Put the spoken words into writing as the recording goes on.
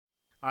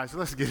All right, so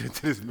let's get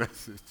into this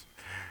message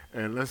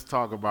and let's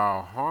talk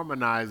about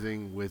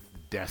harmonizing with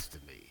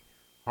destiny.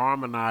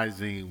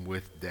 Harmonizing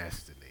with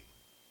destiny.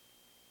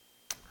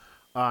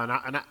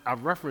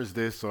 I've referenced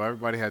this so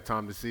everybody had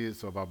time to see it.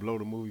 So if I blow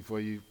the movie for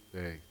you,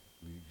 hey,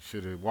 you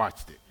should have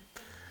watched it.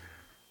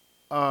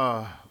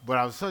 But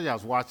I was telling you, I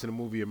was watching the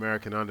movie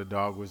American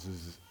Underdog, which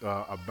is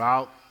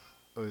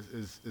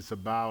it's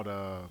about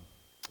a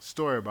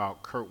story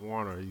about Kurt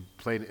Warner. He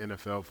played in the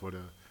NFL for the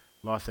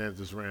Los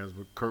Angeles Rams,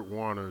 but Kurt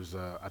Warner's,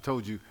 I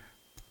told you,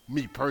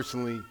 me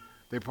personally,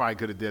 they probably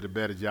could have did a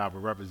better job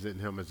of representing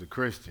him as a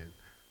Christian.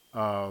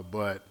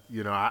 But,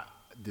 you know,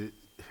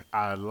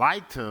 I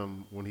liked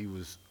him when he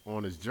was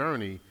on his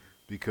journey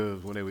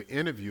because when they would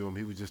interview him,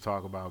 he would just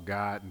talk about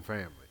God and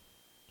family.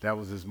 That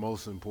was his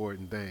most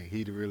important thing.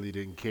 He really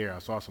didn't care. I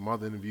saw some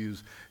other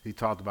interviews. He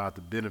talked about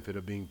the benefit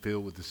of being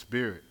filled with the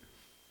Spirit.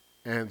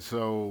 And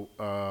so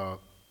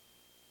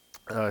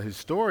his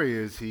story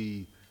is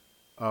he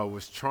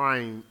was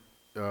trying,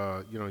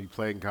 he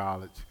played in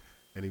college,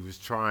 and he was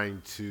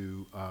trying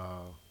to,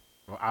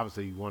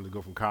 obviously he wanted to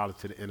go from college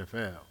to the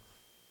NFL.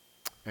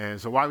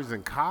 And so while he was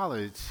in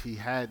college, he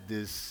had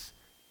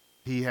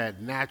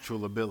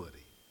natural ability.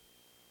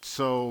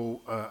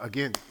 So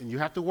again, and you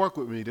have to work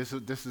with me. This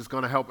is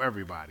going to help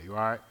everybody,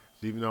 right?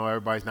 So even though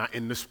everybody's not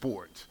in the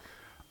sports.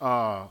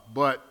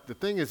 But the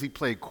thing is, he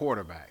played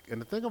quarterback.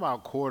 And the thing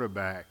about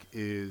quarterback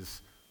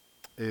is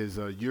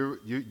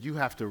you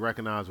have to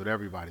recognize what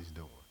everybody's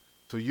doing.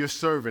 So you're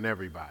serving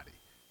everybody.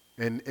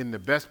 And in the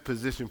best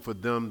position for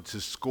them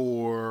to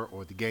score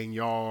or to gain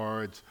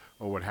yards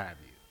or what have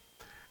you.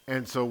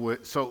 And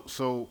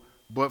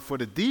but for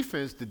the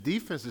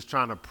defense is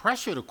trying to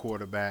pressure the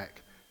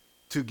quarterback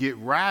to get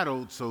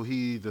rattled so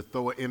he either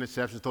throw an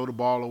interception, throw the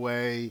ball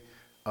away,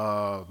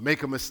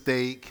 make a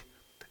mistake.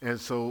 And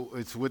so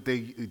it's what they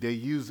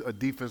use a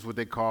defense, what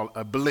they call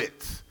a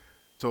blitz.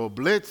 So a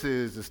blitz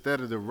is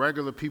instead of the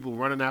regular people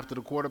running after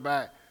the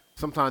quarterback,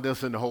 sometimes they'll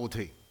send the whole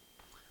team.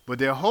 But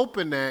they're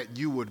hoping that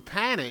you would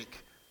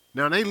panic.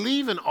 Now, they're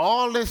leaving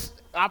all this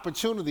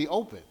opportunity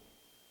open.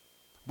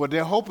 But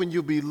they're hoping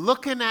you'll be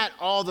looking at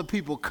all the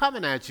people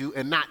coming at you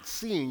and not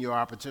seeing your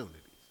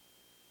opportunities.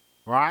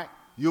 Right?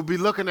 You'll be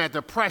looking at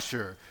the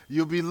pressure.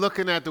 You'll be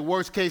looking at the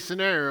worst case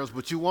scenarios,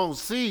 but you won't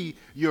see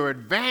your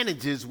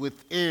advantages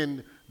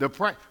within the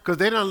pressure because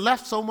they done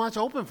left so much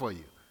open for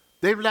you.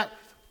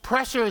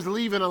 Pressure is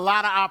leaving a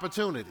lot of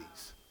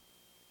opportunities.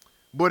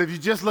 But if you're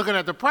just looking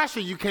at the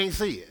pressure, you can't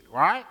see it,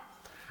 right?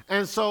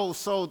 And so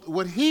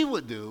what he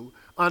would do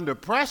under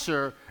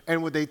pressure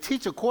and what they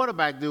teach a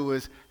quarterback do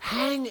is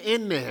hang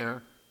in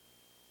there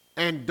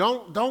and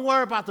don't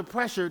worry about the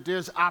pressure.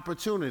 There's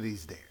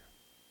opportunities there.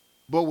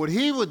 But what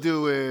he would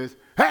do is,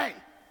 hey,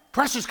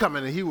 pressure's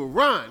coming, and he would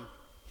run.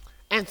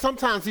 And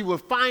sometimes he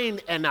would find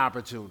an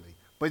opportunity.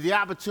 But the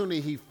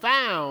opportunity he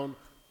found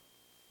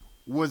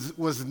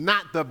was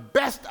not the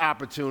best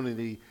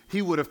opportunity.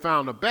 He would have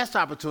found the best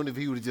opportunity if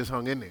he would have just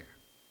hung in there.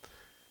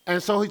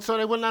 And so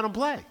they wouldn't let him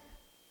play.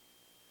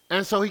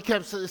 And so he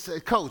kept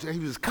saying, Coach, and he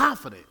was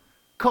confident.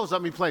 Coach,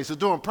 let me play. So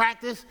during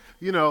practice,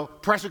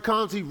 pressure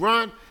comes, he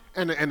run,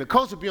 and the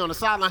coach would be on the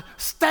sideline,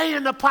 stay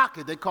in the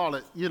pocket. They call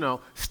it,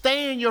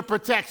 stay in your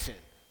protection.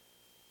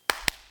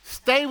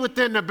 Stay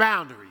within the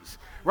boundaries,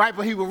 right?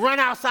 But he would run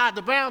outside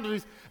the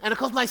boundaries, and the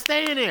coach would be like,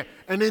 stay in there.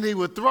 And then he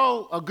would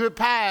throw a good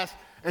pass,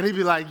 and he'd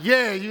be like,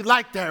 yeah, you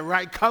like that,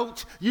 right,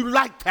 coach? You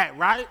like that,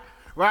 right?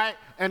 Right?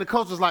 And the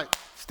coach was like,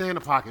 stay in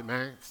the pocket,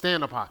 man. Stay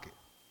in the pocket.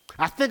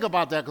 I think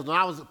about that because when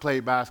I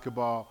played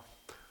basketball,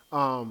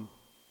 I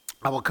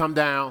would come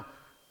down,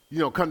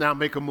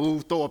 make a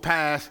move, throw a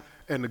pass,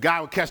 and the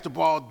guy would catch the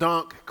ball,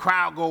 dunk,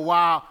 crowd go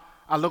wild.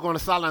 I look on the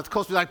sidelines, the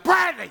coach would be like,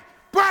 Bradley,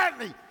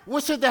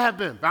 what should that have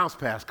been? Bounce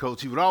pass,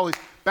 coach. He would always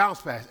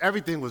bounce pass.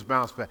 Everything was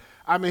bounce pass.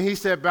 I mean, he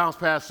said bounce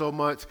pass so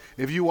much,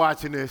 if you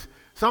watching this,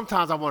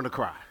 sometimes I want to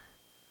cry.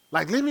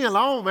 Like, leave me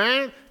alone,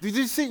 man. Did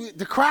you see,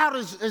 the crowd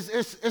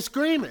is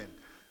screaming.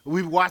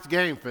 We watch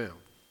game film.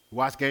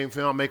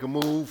 Make a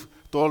move,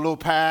 throw a little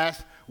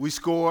pass, we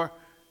score.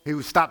 He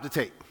would stop the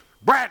tape.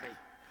 Bradley,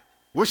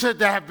 what should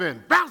that have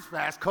been? Bounce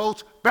pass,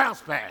 coach, bounce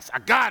pass. I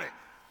got it.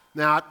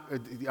 Now,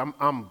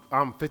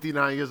 I'm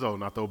 59 years old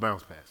and I throw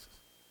bounce passes,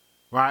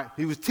 right?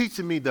 He was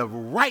teaching me the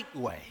right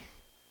way.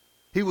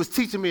 He was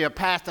teaching me a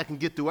pass that can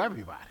get through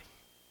everybody.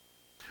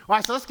 All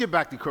right, so let's get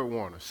back to Kurt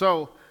Warner.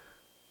 So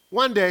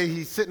one day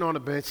he's sitting on the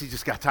bench. He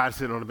just got tired of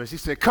sitting on the bench. He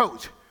said,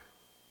 Coach,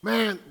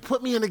 man,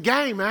 put me in the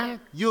game, man.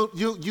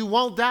 You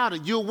won't doubt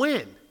it. You'll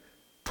win.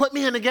 Put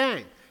me in the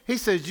game. He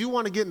says, you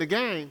want to get in the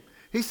game?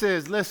 He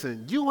says,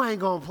 listen, you ain't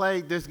going to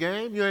play this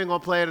game. You ain't going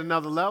to play at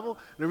another level.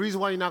 And the reason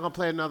why you're not going to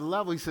play at another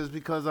level, he says,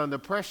 because under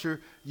pressure,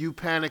 you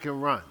panic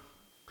and run.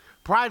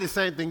 Probably the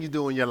same thing you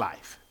do in your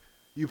life.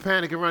 You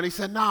panic and run. He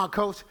said, no,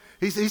 Coach.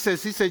 He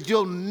says,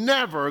 you'll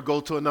never go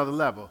to another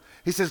level.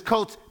 He says,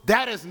 Coach,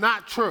 that is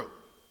not true.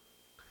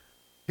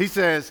 He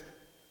says,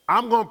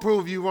 I'm going to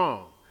prove you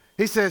wrong.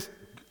 He says,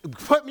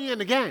 put me in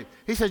the game.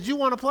 He says, you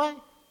want to play?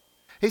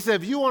 He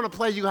said, if you want to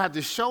play, you have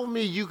to show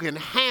me you can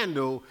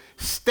handle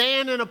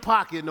stand in a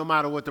pocket no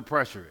matter what the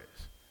pressure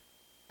is.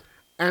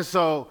 And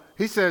so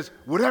he says,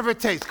 whatever it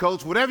takes,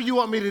 coach, whatever you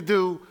want me to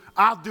do,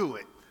 I'll do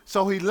it.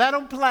 So he let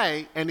him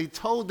play, and he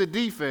told the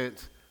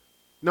defense,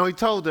 no, he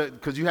told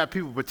because you have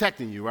people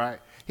protecting you, right?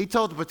 He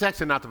told the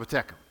protection not to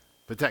protect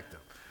him.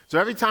 So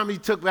every time he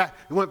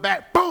went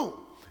back, boom,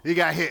 he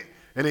got hit.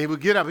 And then he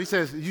would get up. He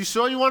says, you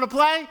sure you want to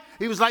play?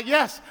 He was like,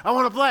 yes, I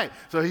want to play.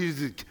 So he was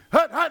just,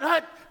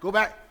 hut, go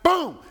back,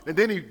 boom. And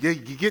then he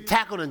get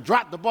tackled and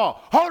drop the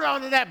ball. Hold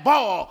on to that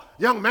ball,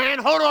 young man.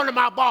 Hold on to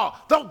my ball.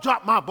 Don't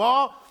drop my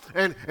ball.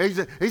 And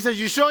he says,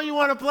 you sure you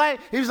want to play?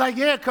 He was like,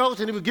 yeah, coach.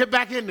 And he would get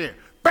back in there.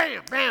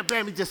 Bam, bam,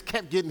 bam. He just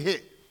kept getting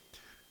hit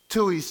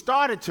till he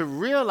started to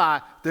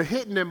realize the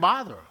hitting didn't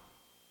bother him.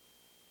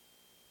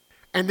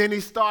 And then he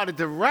started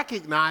to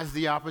recognize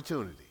the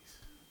opportunities.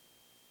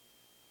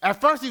 At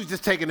first, he was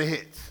just taking the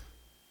hits,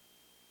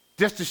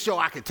 just to show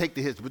I could take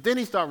the hits. But then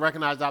he started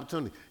recognizing the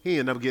opportunity. He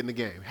ended up getting the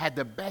game. Had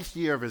the best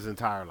year of his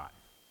entire life,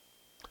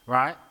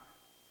 right?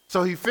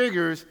 So he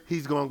figures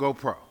he's going to go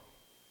pro.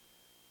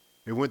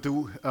 It went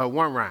through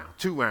 1 round,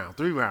 2 rounds,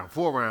 3 rounds,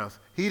 4 rounds.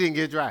 He didn't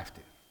get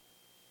drafted.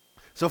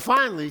 So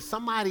finally,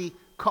 somebody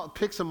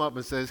picks him up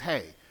and says,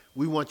 hey,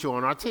 we want you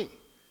on our team.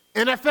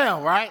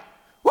 NFL, right?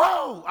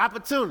 Whoa,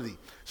 opportunity.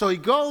 So he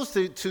goes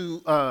to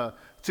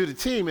the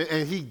team,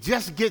 and he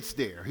just gets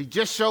there. He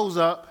just shows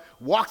up,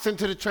 walks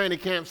into the training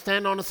camp,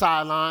 stand on the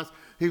sidelines.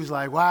 He was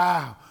like,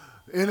 wow,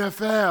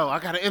 NFL. I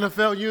got an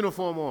NFL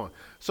uniform on.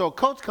 So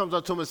coach comes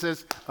up to him and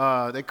says,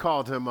 they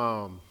called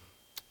him,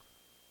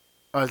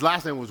 his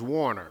last name was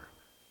Warner.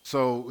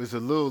 So it's a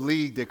little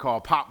league they call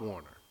Pop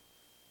Warner,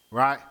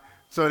 right?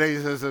 So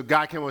a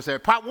guy came over and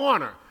said, Pop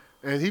Warner.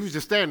 And he was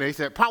just standing there. He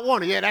said, Pop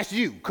Warner, yeah, that's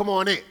you. Come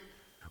on in,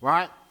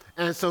 right?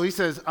 And so he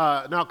says,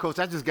 no, coach,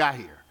 I just got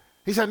here.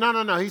 He said,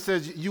 no. He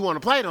says, you want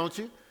to play, don't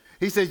you?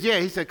 He says, yeah.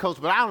 He said,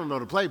 coach, but I don't know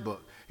the playbook.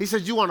 He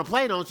says, you want to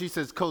play, don't you? He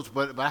says, coach,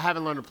 but I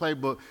haven't learned the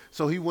playbook.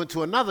 So he went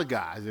to another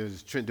guy. It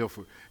was Trent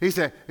Dilfer. He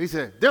said,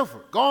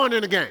 Dilfer, go on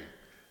in the game.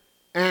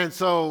 And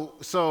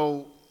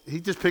so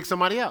he just picked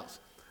somebody else.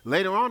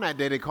 Later on that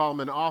day, they call him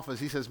in the office.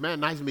 He says, man,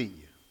 nice meeting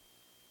you.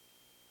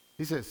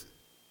 He says,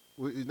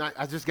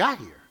 I just got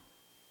here.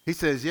 He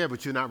says, yeah,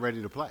 but you're not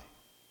ready to play.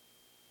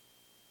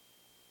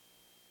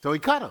 So he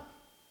cut him.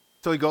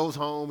 So he goes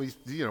home, he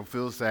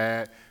feels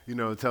sad,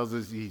 tells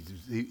us he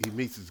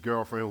meets his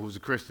girlfriend who's a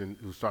Christian,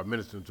 who started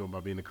ministering to him by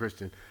being a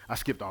Christian. I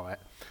skipped all that.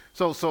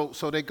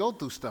 So they go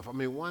through stuff. I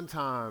mean, one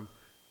time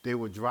they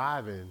were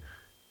driving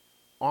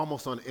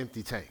almost on an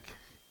empty tank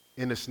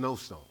in a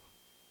snowstorm.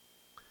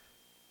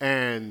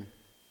 And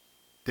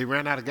they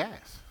ran out of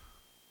gas.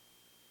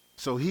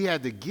 So he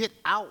had to get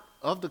out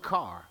of the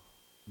car,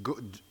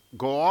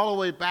 go all the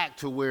way back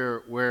to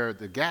where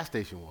the gas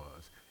station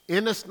was,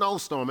 in a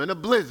snowstorm, in a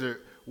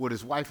blizzard, with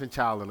his wife and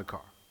child in the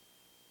car.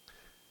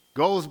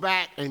 Goes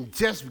back and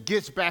just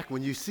gets back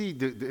when you see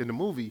in the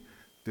movie,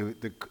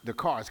 the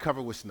car is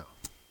covered with snow.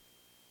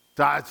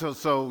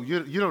 So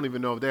you don't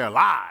even know if they're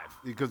alive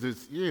because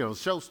it's,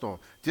 snowstorm,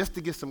 just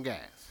to get some gas.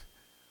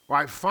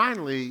 Right,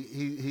 finally,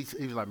 he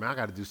was like, man, I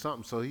got to do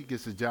something. So he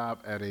gets a job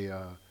at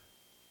a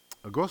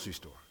grocery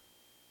store,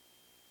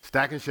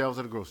 stacking shelves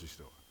at a grocery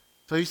store.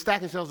 So he's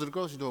stacking shelves at a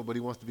grocery store, but he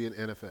wants to be in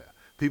the NFL.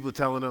 People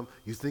telling him,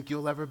 you think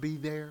you'll ever be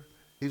there?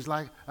 He's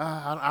like,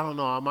 I don't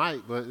know, I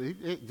might, but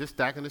he just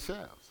stacking the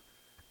shelves.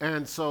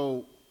 And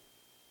so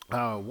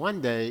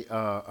one day,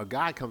 a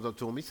guy comes up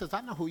to him. He says,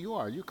 I know who you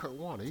are. You're Kurt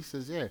Warner. He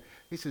says, yeah.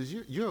 He says,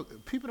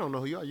 people don't know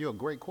who you are. You're a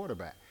great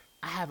quarterback.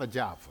 I have a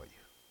job for you.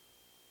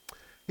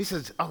 He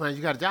says, oh, man,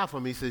 you got a job for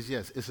me? He says,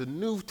 yes. It's a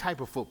new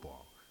type of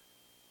football.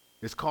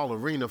 It's called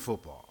arena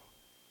football.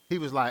 He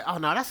was like, oh,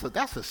 no,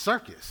 that's a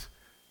circus.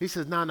 He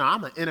says, no,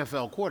 I'm an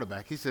NFL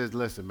quarterback. He says,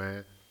 listen,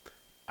 man.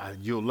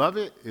 You'll love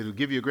it. It'll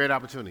give you a great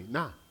opportunity.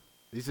 Nah.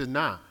 He says,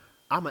 nah,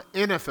 I'm an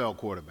NFL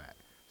quarterback.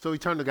 So he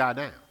turned the guy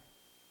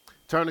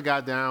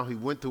down. He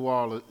went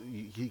through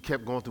he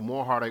kept going through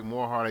more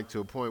heartache to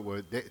a point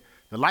where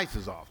the lights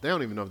is off. They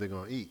don't even know if they're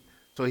going to eat.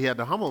 So he had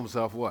to humble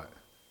himself,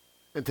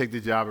 and take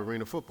the job at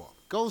arena football.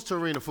 Goes to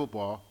arena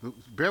football.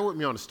 Bear with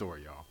me on the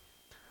story,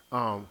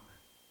 y'all.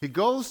 He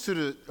goes to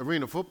the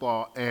arena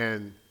football,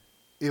 and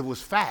it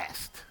was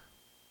fast.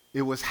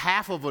 It was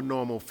half of a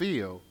normal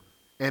field.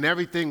 And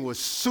everything was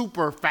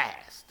super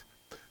fast.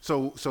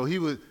 So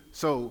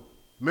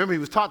remember he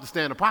was taught to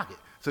stay in the pocket.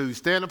 So he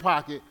stay in the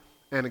pocket,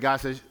 and the guy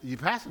says, you're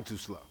passing too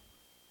slow.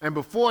 And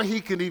before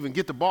he could even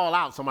get the ball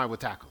out, somebody would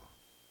tackle him.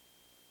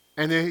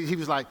 And then he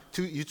was like,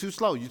 you're too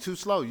slow, you're too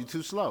slow, you're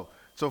too slow.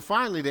 So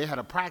finally they had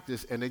a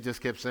practice, and they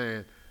just kept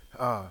saying,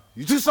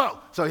 you're too slow.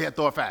 So he had to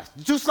throw it fast.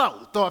 You're too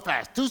slow, throw it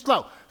fast, too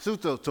slow.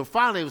 So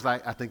finally it was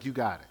like, I think you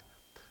got it.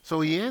 So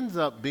he ends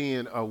up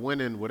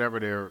winning whatever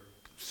their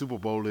Super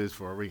Bowl is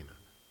for arena.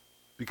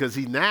 Because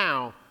he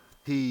learned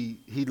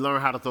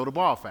how to throw the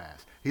ball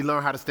fast. He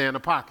learned how to stay in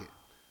the pocket.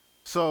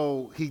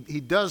 So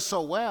he does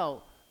so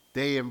well,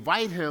 they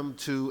invite him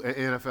to an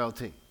NFL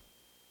team.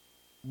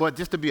 But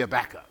just to be a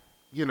backup.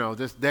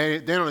 They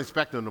don't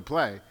expect him to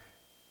play.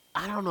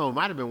 I don't know, it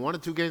might have been 1 or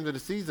 2 games of the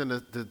season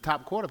the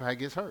top quarterback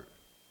gets hurt.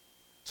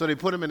 So they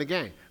put him in the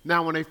game.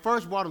 Now, when they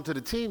first brought him to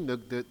the team,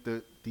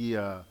 the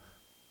the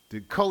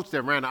coach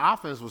that ran the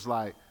offense was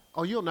like,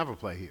 "Oh, you'll never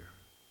play here."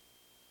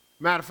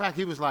 Matter of fact,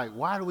 he was like,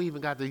 "Why do we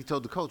even got this?" He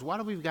told the coach, "Why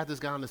do we even got this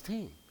guy on this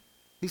team?"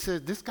 He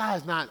said, "This guy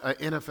is not an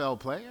NFL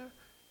player.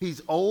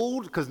 He's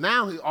old because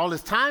now all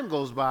his time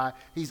goes by.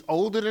 He's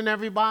older than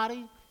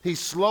everybody. He's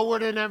slower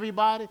than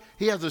everybody.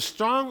 He has a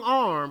strong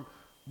arm,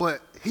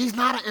 but he's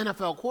not an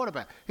NFL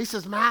quarterback." He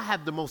says, "Man, I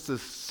have the most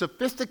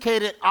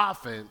sophisticated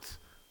offense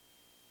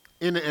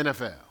in the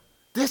NFL.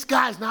 This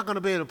guy's not going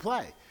to be able to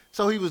play."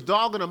 So he was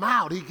dogging him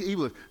out. He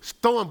was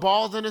throwing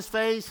balls in his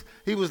face.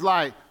 He was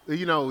like,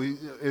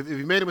 if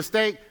he made a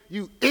mistake,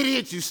 "You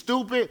idiot, you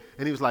stupid."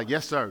 And he was like,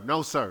 "Yes, sir.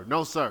 No, sir.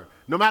 No, sir."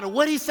 No matter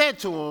what he said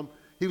to him,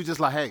 he was just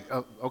like, "Hey,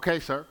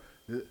 okay, sir.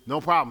 No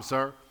problem,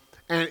 sir."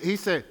 And he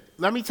said,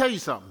 "Let me tell you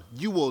something.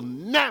 You will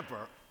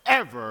never,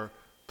 ever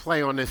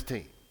play on this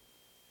team.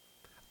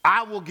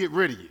 I will get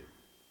rid of you.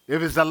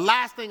 If it's the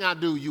last thing I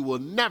do, you will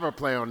never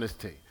play on this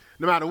team."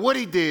 No matter what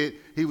he did,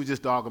 he would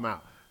just dog him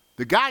out.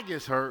 The guy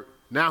gets hurt.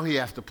 Now he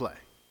has to play.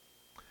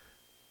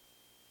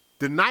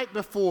 The night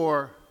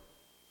before,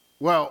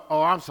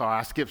 I'm sorry,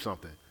 I skipped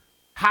something.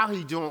 How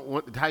he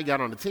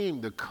got on the team,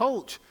 the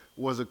coach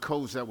was a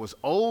coach that was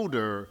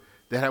older,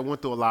 that had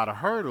went through a lot of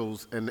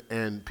hurdles,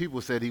 and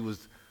people said he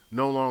was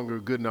no longer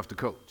good enough to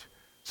coach.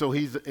 So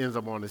he ends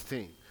up on his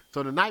team.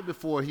 So the night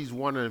before, he's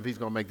wondering if he's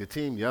going to make the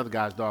team. The other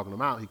guy's dogging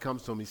him out. He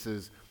comes to him, he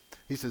says,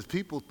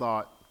 "People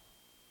thought,"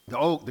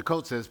 the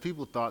coach says,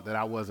 "People thought that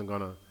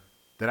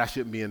that I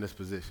shouldn't be in this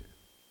position.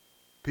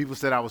 People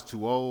said I was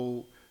too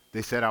old.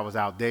 They said I was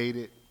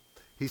outdated."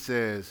 He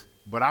says,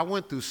 "But I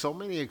went through so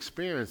many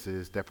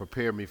experiences that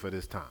prepared me for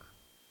this time."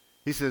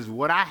 He says,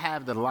 "What I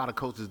have that a lot of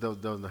coaches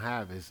doesn't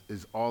have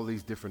is all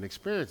these different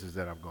experiences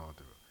that I've gone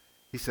through."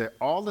 He said,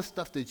 "All the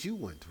stuff that you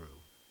went through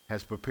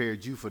has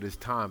prepared you for this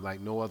time like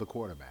no other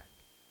quarterback.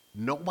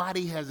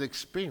 Nobody has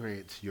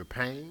experienced your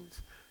pains,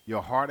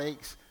 your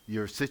heartaches,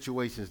 your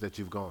situations that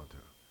you've gone through."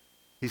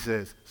 He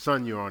says,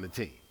 "Son, you're on the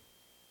team."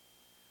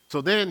 So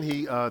then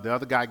the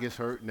other guy gets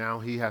hurt. Now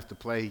he has to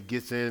play. He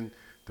gets in.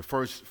 The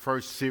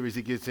first series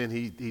he gets in,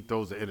 he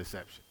throws an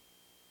interception.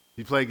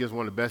 He played against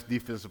one of the best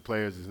defensive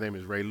players. His name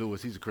is Ray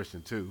Lewis. He's a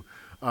Christian too.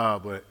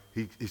 But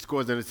he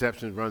scores an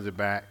interception, runs it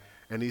back,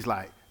 and he's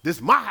like, "This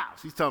is my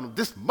house." He's telling him,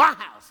 "This is my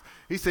house."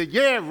 He said,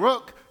 "Yeah,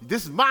 Rook,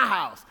 this is my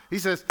house." He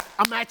says,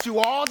 "I'm at you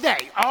all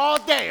day.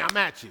 All day I'm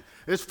at you."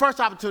 It's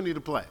first opportunity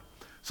to play.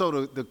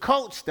 So the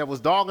coach that was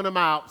dogging him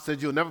out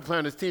said, "You'll never play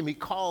on this team." He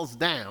calls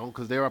down,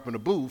 because they're up in the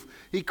booth.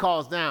 He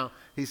calls down.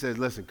 He says,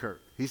 "Listen,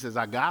 Kurt," he says,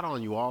 "I got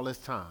on you all this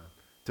time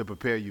to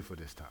prepare you for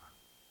this time."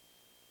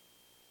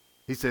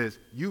 He says,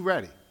 "You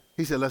ready?"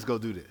 He said, "Let's go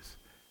do this."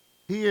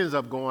 He ends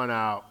up going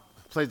out,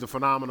 plays a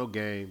phenomenal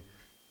game.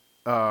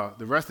 The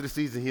rest of the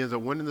season, he ends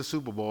up winning the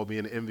Super Bowl,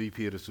 being the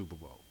MVP of the Super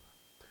Bowl.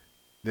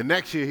 The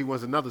next year, he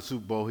wins another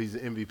Super Bowl. He's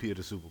the MVP of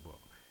the Super Bowl.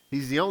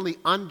 He's the only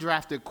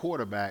undrafted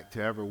quarterback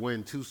to ever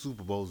win 2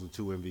 Super Bowls and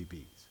 2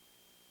 MVPs,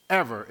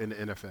 ever in the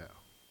NFL.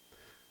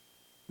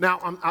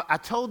 Now, I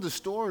told the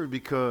story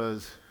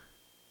because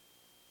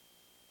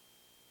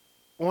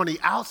on the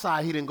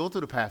outside, he didn't go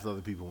through the path other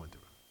people went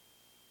through.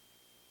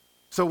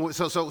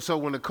 So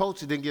when the coach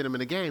didn't get him in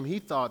the game, he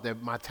thought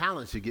that my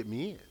talent should get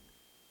me in.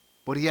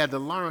 But he had to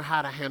learn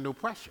how to handle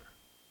pressure.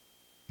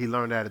 He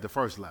learned that at the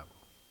first level.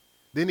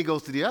 Then he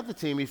goes to the other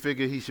team. He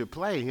figured he should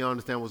play. He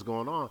understands what's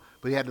going on.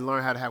 But he had to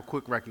learn how to have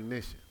quick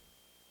recognition.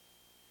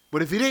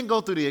 But if he didn't go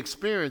through the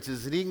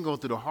experiences and he didn't go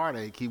through the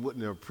heartache, he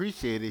wouldn't have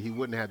appreciated it. He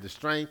wouldn't have the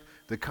strength,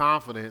 the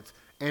confidence,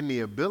 and the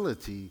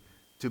ability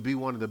to be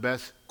one of the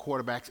best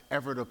quarterbacks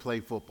ever to play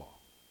football.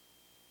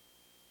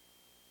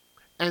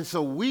 And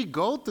so we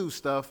go through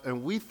stuff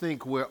and we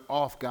think we're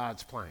off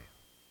God's plan,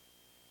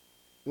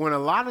 when a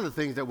lot of the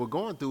things that we're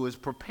going through is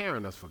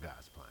preparing us for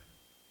God's plan.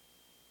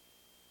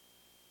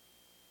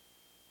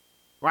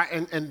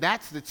 Right? And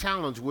that's the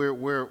challenge.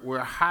 We're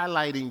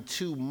highlighting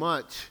too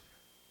much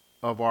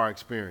of our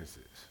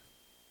experiences.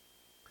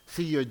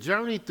 See, your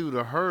journey through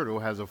the hurdle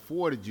has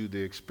afforded you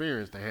the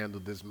experience to handle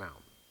this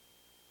mountain.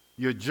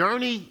 Your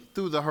journey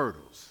through the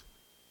hurdles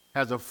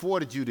has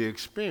afforded you the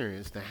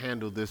experience to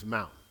handle this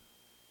mountain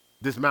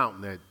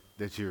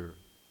that you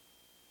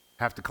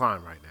have to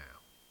climb right now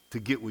to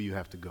get where you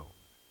have to go.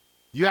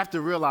 You have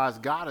to realize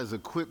God has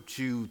equipped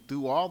you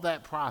through all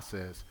that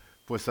process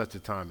for such a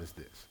time as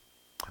this.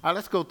 All right,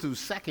 let's go to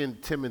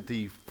 2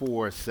 Timothy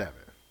 4:7.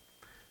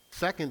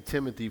 2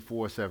 Timothy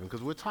 4:7,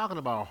 because we're talking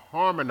about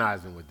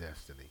harmonizing with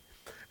destiny.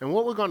 And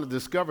what we're going to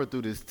discover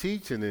through this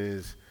teaching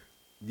is,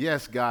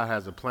 yes, God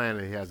has a plan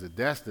and he has a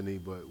destiny,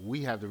 but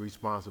we have the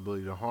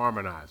responsibility to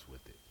harmonize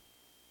with it.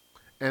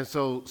 And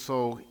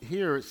so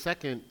here,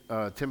 2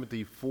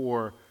 Timothy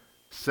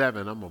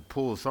 4:7, I'm going to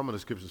pull some of the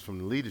scriptures from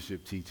the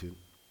leadership teaching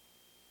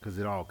because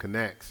it all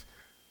connects.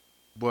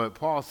 But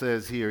Paul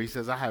says here, he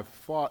says, "I have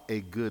fought a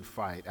good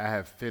fight. I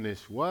have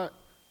finished" what?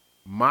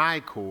 "My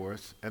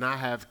course, and I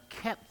have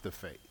kept the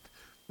faith."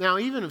 Now,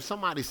 even if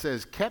somebody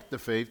says kept the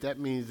faith, that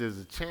means there's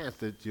a chance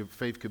that your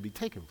faith could be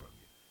taken from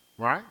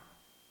you, right?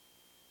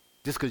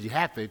 Just because you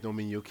have faith don't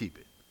mean you'll keep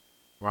it,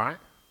 right?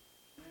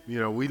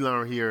 We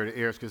learn here at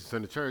Ayers Christian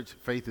Center Church,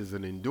 faith is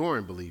an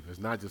enduring belief. It's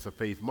not just a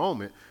faith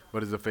moment,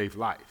 but it's a faith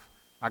life.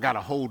 I got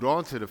to hold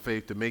on to the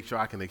faith to make sure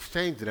I can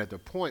exchange it at the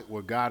point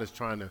where God is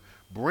trying to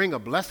bring a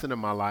blessing in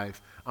my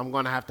life. I'm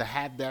going to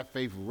have that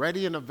faith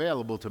ready and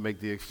available to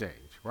make the exchange,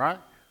 right?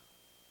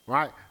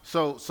 Right?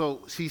 So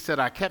he said,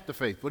 I kept the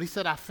faith. But he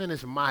said, I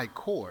finished my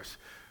course.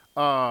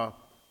 I'm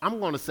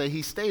going to say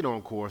he stayed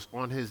on course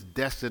on his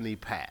destiny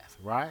path,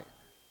 right?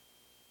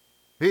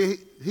 He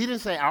didn't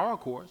say our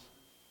course.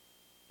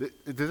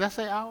 Did that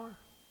say our?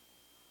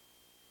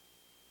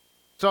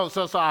 So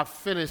I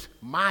finished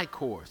my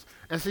course.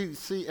 And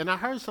see, and I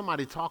heard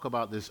somebody talk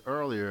about this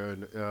earlier,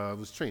 and it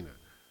was Trina,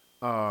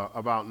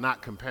 about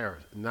not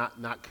comparing.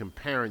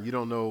 You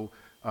don't know,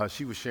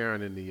 she was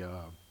sharing in the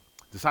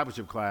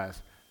discipleship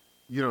class,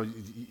 you're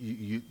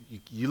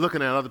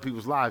looking at other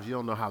people's lives, you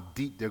don't know how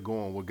deep they're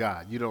going with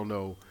God. You don't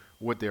know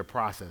what their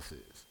process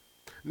is.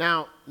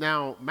 Now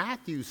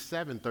Matthew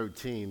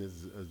 7:13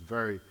 is a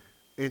very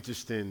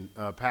interesting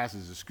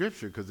passage of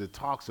Scripture because it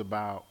talks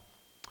about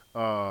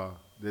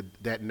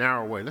that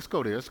narrow way. Let's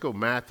go there. Let's go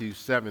Matthew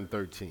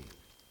 7:13.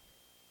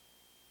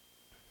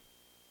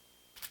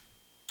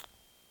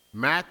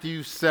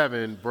 Matthew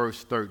 7,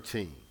 verse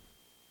 13.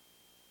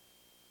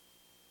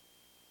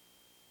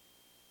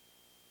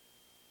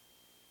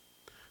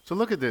 So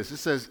look at this. It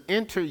says,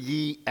 enter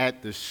ye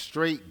at the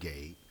strait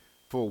gate,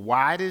 for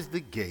wide is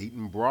the gate,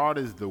 and broad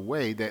is the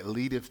way that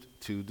leadeth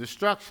to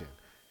destruction.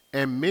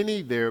 And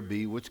many there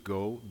be which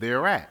go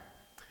thereat.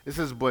 It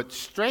says, but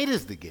strait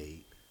is the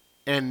gate,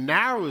 and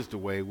narrow is the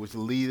way which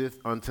leadeth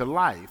unto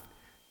life,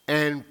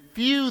 and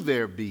few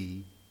there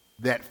be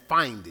that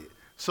find it.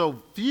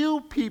 So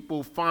few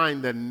people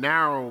find the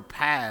narrow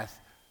path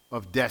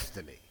of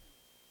destiny.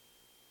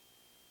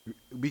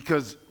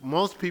 Because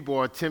most people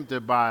are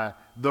tempted by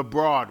the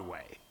broad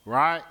way,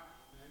 right?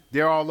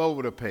 They're all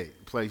over the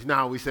place.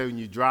 Now we say when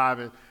you're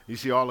driving, you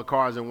see all the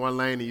cars in one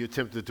lane and you're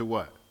tempted to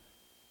what?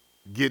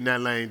 Get in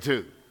that lane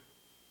too.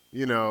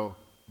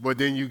 But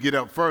then you get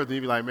up further and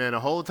you be like, man, the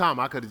whole time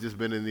I could have just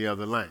been in the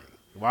other lane,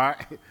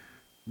 right?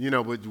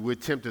 But we're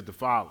tempted to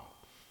follow.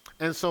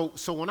 And so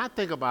when I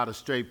think about a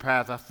straight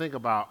path, I think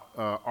about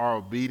our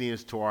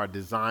obedience to our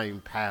design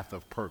path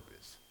of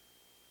purpose.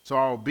 So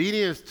our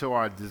obedience to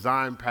our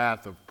design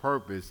path of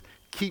purpose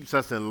keeps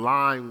us in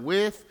line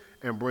with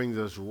and brings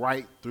us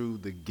right through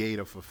the gate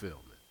of fulfillment.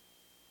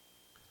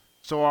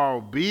 So our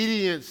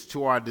obedience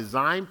to our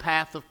design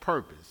path of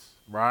purpose,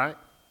 right,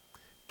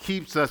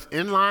 keeps us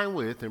in line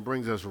with and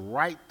brings us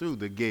right through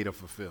the gate of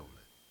fulfillment.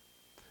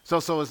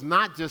 So it's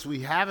not just we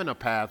having a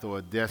path or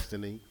a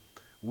destiny.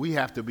 We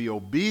have to be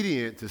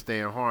obedient to stay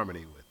in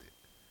harmony with it,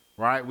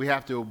 right? We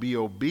have to be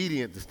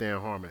obedient to stay in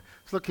harmony.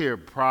 Let's look here,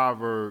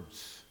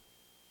 Proverbs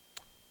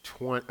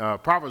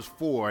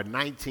 4,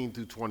 19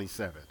 through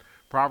 27.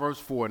 Proverbs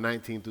 4,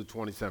 19 through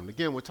 27.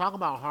 Again, we're talking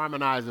about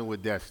harmonizing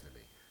with destiny.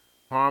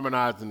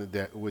 Harmonizing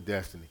with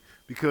destiny.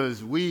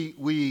 Because we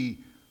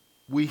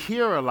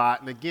hear a lot,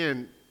 and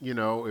again,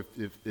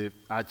 if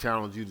I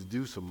challenge you to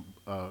do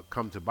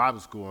come to Bible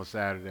school on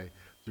Saturday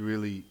to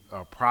really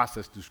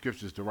process through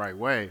scriptures the right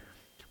way,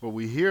 but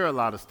we hear a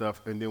lot of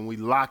stuff, and then we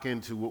lock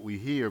into what we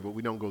hear, but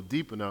we don't go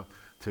deep enough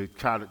to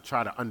try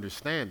to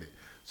understand it.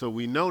 So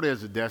we know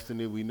there's a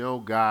destiny. We know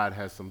God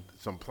has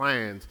some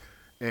plans,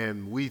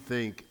 and we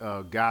think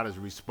God is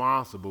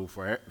responsible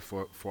for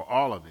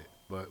all of it.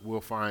 But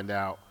we'll find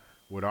out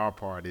what our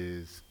part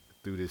is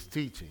through this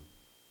teaching.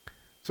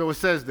 So it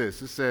says this.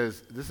 It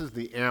says, this is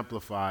the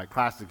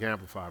classic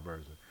amplified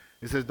version.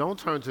 It says, don't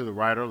turn to the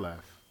right or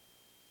left.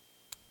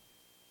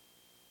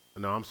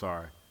 No, I'm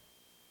sorry.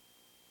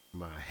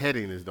 My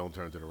heading is don't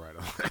turn to the right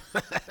or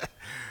left.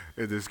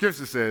 The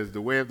scripture says, the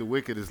way of the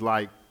wicked is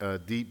like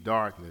deep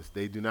darkness.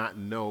 They do not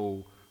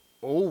know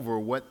over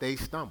what they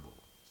stumble.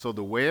 So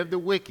the way of the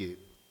wicked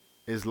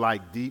is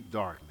like deep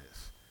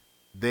darkness.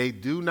 They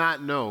do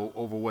not know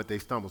over what they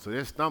stumble. So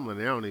they're stumbling.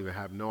 They don't even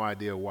have no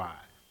idea why.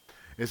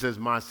 It says,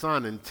 my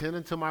son, attend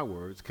unto my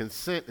words,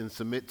 consent and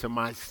submit to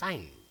my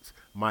sayings,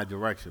 my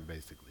direction,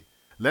 basically.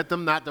 Let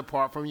them not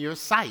depart from your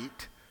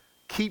sight.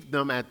 Keep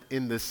them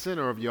in the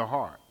center of your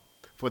heart.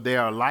 For they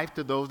are life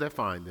to those that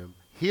find them,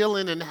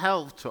 healing and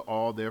health to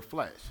all their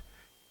flesh.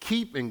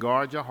 Keep and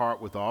guard your heart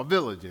with all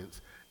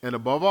diligence, and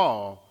above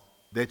all,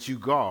 that you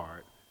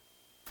guard,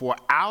 for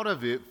out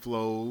of it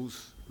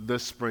flows the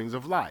springs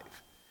of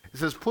life. It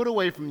says, put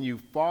away from you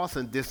false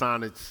and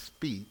dishonest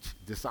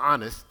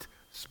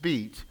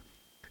speech,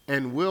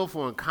 and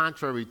willful and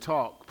contrary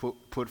talk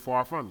put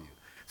far from you.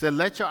 It said,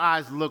 let your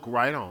eyes look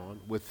right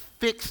on with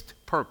fixed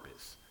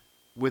purpose,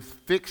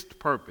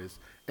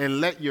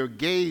 and let your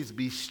gaze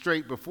be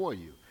straight before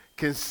you.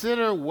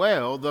 Consider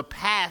well the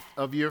path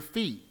of your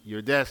feet,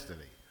 your destiny.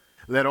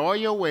 Let all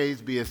your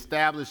ways be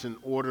established in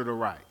order to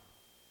right.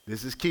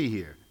 This is key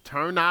here.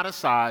 Turn not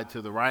aside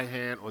to the right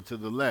hand or to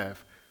the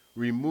left.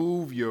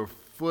 Remove your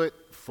foot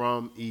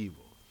from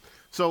evil.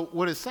 So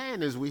what it's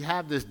saying is we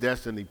have this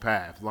destiny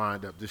path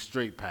lined up, this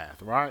straight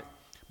path, right?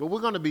 But we're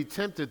going to be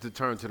tempted to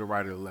turn to the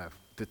right or the left,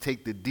 to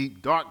take the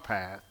deep, dark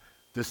path,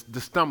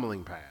 the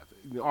stumbling path.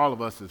 all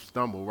of us have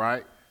stumbled,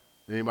 right?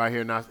 Anybody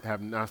here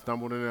have not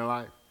stumbled in their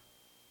life?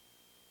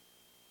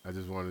 I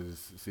just wanted to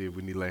see if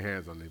we need to lay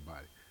hands on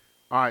anybody.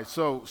 All right,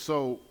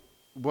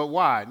 but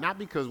why? Not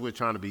because we're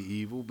trying to be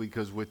evil,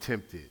 because we're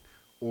tempted,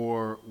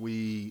 or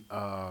we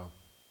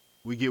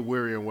get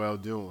weary in well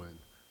doing,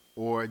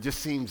 or it just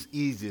seems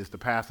easy. It's the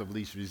path of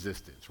least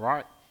resistance,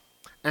 right?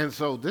 And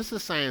so this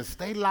is saying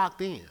stay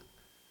locked in.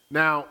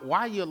 Now,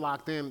 while you're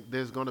locked in,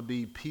 there's going to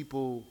be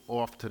people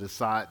off to the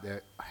side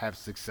that have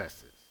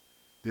successes.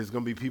 There's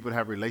going to be people that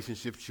have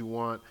relationships you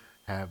want,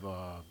 have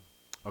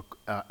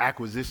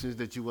acquisitions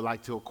that you would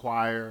like to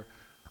acquire.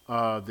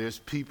 There's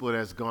people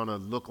that's going to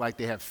look like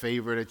they have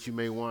favor that you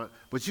may want.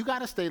 But you got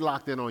to stay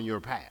locked in on your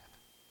path.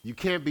 You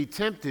can't be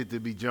tempted to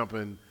be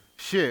jumping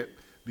ship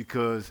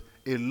because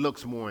it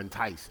looks more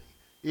enticing.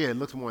 Yeah, it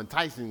looks more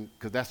enticing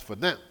because that's for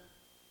them,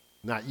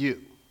 not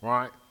you,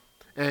 right?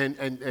 And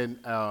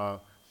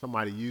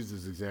somebody used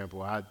this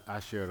example. I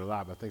share it a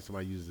lot, but I think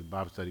somebody used it in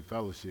Bible Study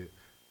Fellowship.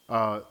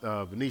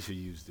 Venetia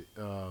used it.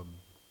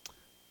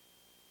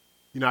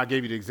 I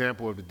gave you the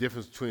example of the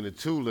difference between a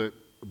tulip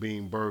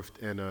being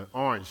birthed and an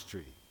orange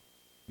tree.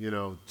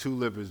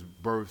 Tulip is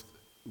birthed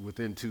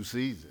within 2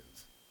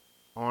 seasons.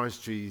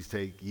 Orange trees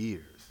take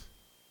years.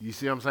 You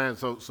see what I'm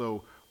saying?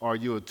 So are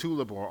you a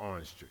tulip or an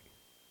orange tree?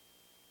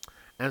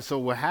 And so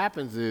what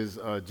happens is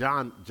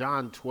John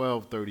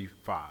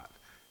 12:35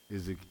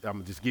 I'm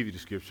going to just give you the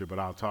scripture, but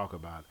I'll talk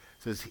about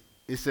it.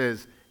 It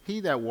says, he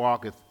that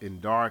walketh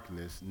in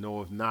darkness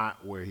knoweth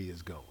not where he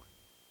is going.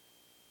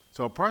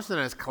 So a person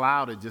that's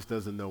clouded just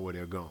doesn't know where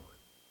they're going.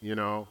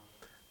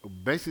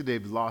 Basically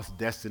they've lost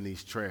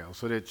destiny's trail.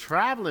 So they're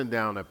traveling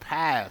down a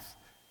path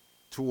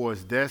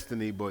towards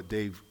destiny, but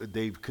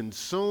they've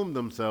consumed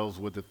themselves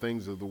with the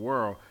things of the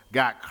world,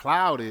 got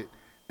clouded,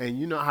 and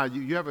you know how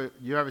you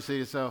ever say to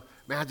yourself,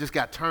 man, I just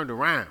got turned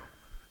around.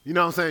 You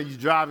know what I'm saying? You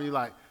drive and you're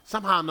like,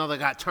 somehow or another I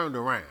got turned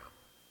around,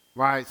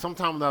 right?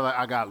 Sometime or another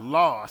I got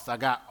lost, I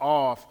got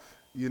off.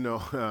 We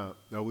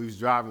was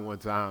driving one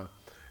time,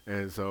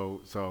 and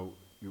so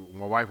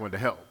my wife wanted to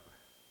help.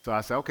 So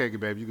I said, okay,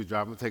 baby, you can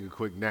drive. I'm going to take a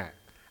quick nap.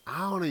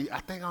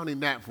 I think I only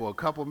napped for a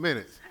couple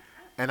minutes.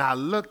 And I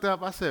looked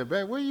up, I said,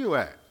 babe, where you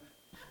at?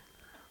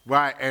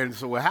 Right, and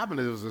so what happened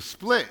is it was a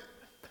split.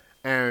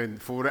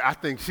 And I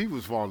think she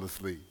was falling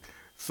asleep.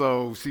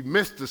 So she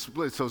missed the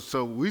split.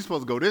 So we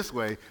supposed to go this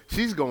way.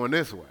 She's going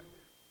this way.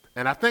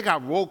 And I think I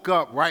woke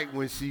up right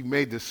when she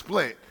made the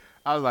split.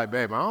 I was like,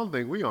 babe, I don't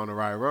think we on the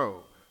right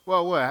road.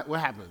 Well, what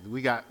happened?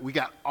 We got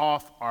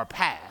off our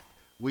path.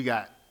 We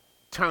got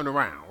turned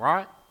around,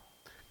 right?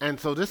 And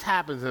so this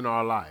happens in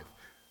our life.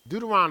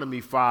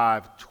 Deuteronomy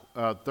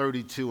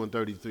 5:32 and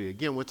 33.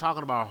 Again, we're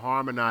talking about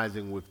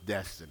harmonizing with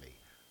destiny.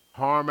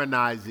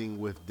 Harmonizing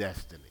with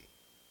destiny.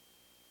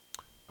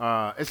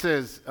 It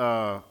says,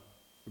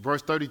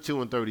 verse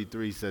 32 and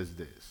 33 says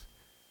this.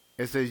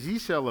 It says, ye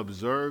shall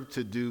observe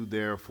to do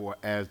therefore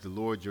as the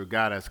Lord your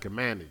God has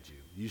commanded you.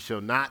 You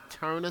shall not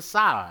turn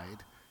aside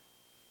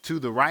to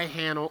the right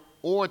hand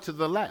or to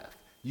the left.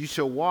 You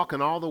shall walk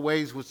in all the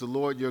ways which the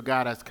Lord your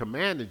God has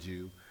commanded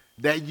you,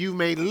 that you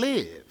may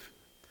live,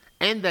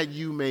 and that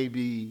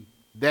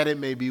it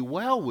may be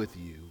well with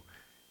you,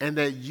 and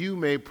that you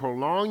may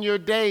prolong your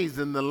days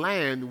in the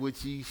land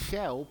which ye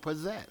shall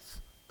possess.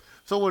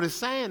 So what it's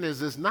saying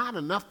is it's not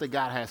enough that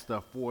God has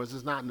stuff for us.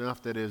 It's not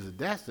enough that there's a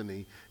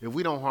destiny. If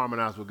we don't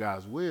harmonize with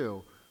God's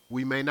will,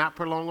 we may not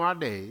prolong our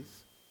days.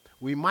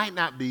 We might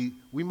be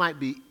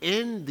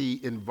in the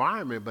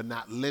environment but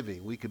not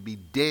living. We could be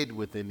dead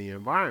within the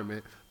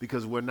environment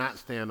because we're not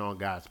staying on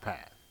God's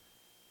path.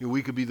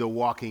 We could be the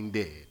walking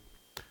dead.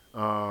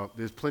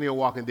 There's plenty of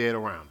walking dead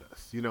around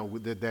us,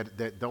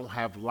 that don't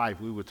have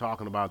life. We were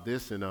talking about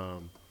this in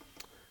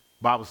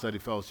Bible Study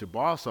Fellowship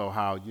also,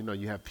 how,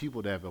 you have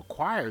people that have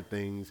acquired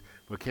things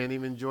but can't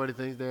even enjoy the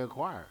things they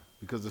acquire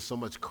because there's so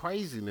much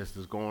craziness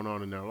that's going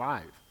on in their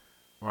life,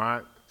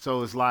 right?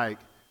 So it's like,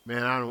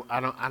 man,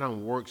 I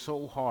don't work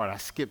so hard. I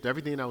skipped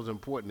everything that was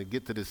important to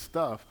get to this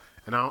stuff,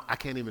 and I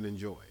can't even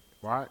enjoy it,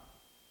 right?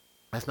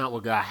 That's not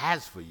what God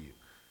has for you,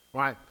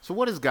 right? So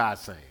what is God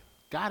saying?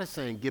 God is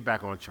saying, get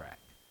back on track.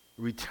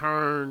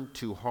 Return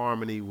to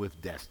harmony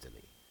with destiny.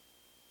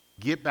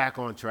 Get back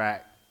on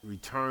track.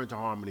 Return to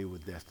harmony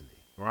with destiny,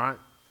 right?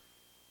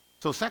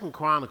 So 2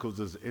 Chronicles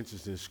is an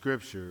interesting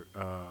scripture.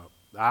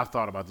 I've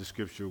thought about this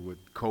scripture with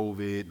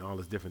COVID and all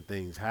these different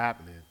things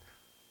happening.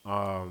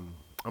 I'm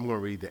going to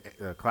read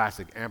the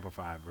classic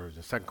Amplified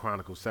version, 2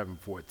 Chronicles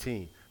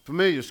 7:14.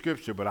 Familiar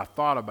scripture, but I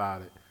thought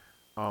about it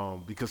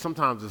because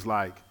sometimes it's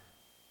like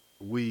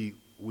we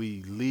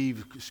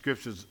leave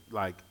scriptures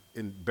like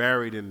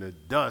buried in the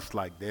dust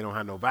like they don't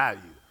have no value,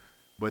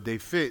 but they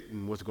fit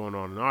in what's going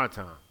on in our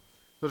time.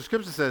 So the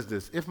scripture says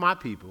this, if my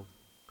people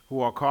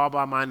who are called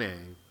by my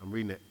name, I'm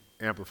reading it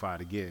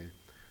Amplified again,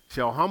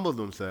 shall humble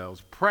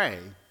themselves, pray,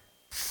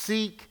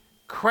 seek,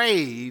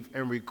 crave,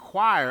 and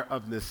require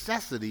of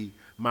necessity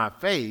my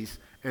face,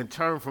 and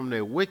turn from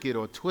their wicked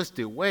or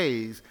twisted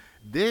ways,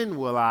 then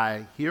will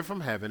I hear from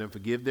heaven and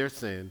forgive their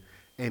sin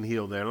and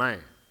heal their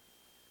land.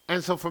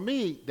 And so for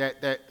me,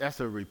 that's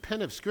a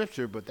repentive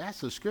scripture, but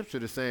that's a scripture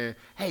that's saying,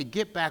 hey,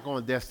 get back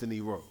on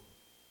destiny road.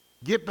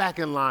 Get back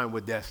in line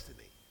with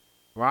destiny,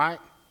 right?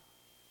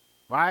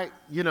 Right?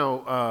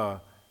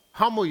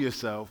 Humble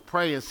yourself,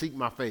 pray and seek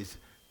my face.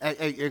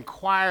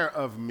 Inquire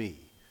of me.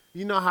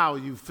 You know how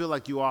you feel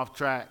like you're off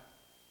track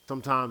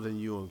sometimes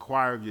and you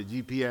inquire of your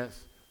GPS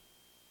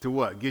to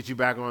what? Get you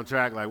back on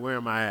track? Like, where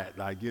am I at?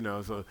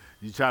 So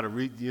you try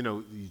to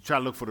you try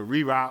to look for the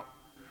reroute,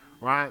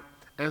 right?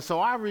 And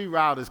so our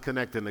reroute is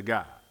connecting to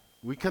God.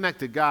 We connect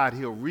to God,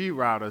 he'll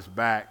reroute us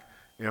back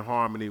in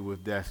harmony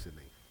with destiny.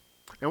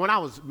 And when I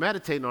was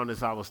meditating on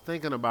this, I was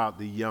thinking about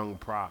the young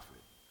prophet.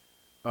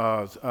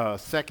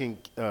 It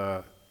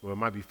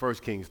might be 1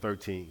 Kings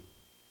 13.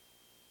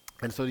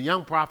 And so the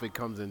young prophet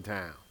comes in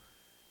town,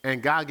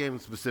 and God gave him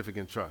specific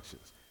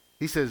instructions.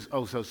 He says,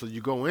 so you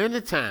go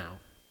into town,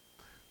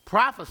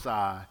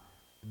 prophesy,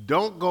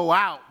 don't go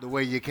out the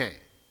way you came.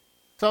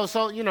 So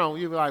you'll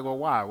be like, well,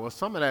 why? Well,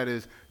 some of that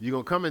is you're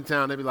going to come in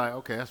town, they'll be like,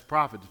 okay, that's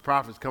prophet. The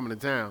prophet's coming to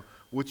town.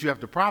 What you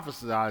have to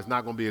prophesy is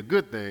not going to be a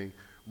good thing.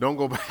 Don't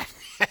go back.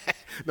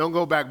 Don't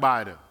go back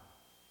by them.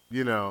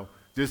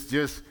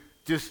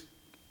 Just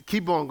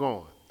keep on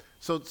going.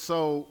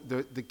 So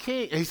the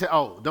king, he said,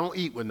 don't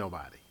eat with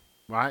nobody,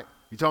 right?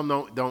 He told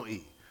him don't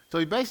eat. So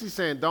he basically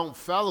saying don't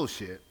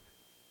fellowship,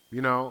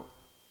 what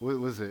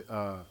was it?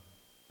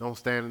 Don't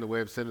stand in the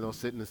way of sinners, don't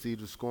sit in the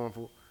seat of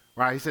scornful,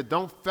 right? He said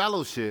don't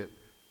fellowship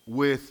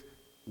with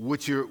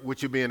what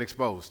you're being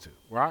exposed to,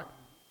 right?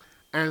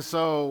 And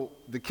so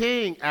the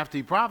king, after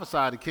he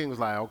prophesied, the king was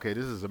like, okay,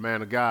 this is a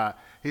man of God.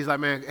 He's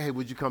like, man, hey,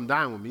 would you come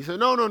dine with me? He said,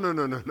 no,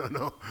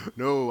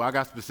 I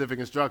got specific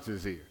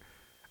instructions here.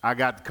 I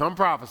got to come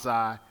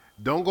prophesy,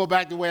 don't go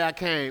back the way I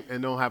came,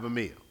 and don't have a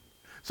meal.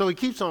 So he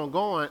keeps on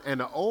going, and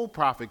the old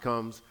prophet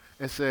comes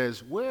and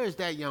says, where is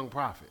that young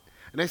prophet?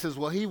 And they says,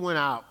 well, he went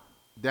out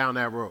down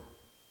that road,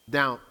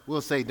 down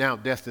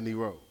Destiny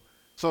Road.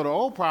 So the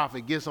old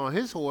prophet gets on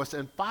his horse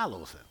and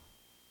follows him,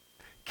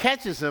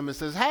 catches him and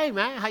says, hey,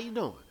 man, how you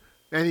doing?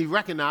 And he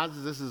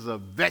recognizes this is a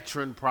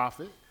veteran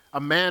prophet,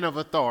 a man of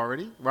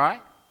authority,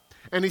 right?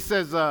 And he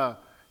says,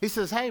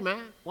 hey,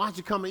 man, why don't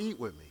you come and eat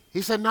with me?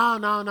 He said,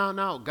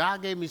 no.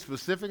 God gave me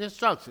specific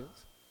instructions.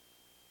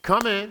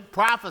 Come in,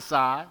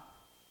 prophesy,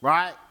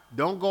 right?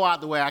 Don't go out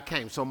the way I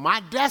came. So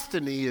my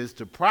destiny is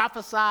to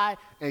prophesy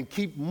and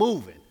keep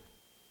moving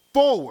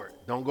forward.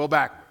 Don't go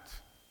backwards.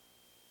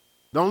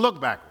 Don't look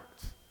backwards.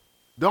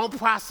 Don't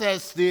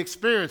process the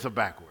experience of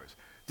backwards.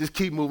 Just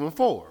keep moving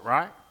forward,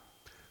 right?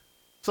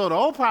 So the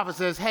old prophet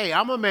says, hey,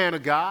 I'm a man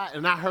of God,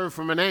 and I heard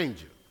from an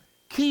angel.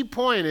 Key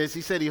point is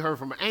he said he heard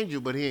from an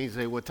angel, but he ain't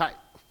say what type.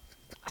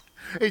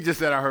 He just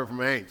said, I heard from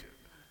an angel.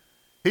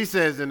 He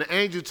says, and the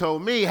angel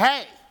told me,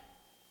 hey,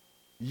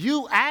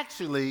 you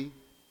actually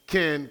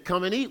can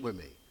come and eat with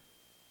me.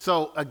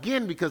 So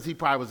again, because he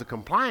probably was a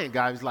compliant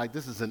guy, he's like,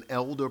 this is an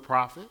elder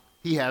prophet.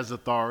 He has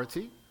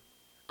authority.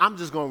 I'm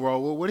just going to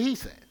roll with what he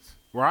says,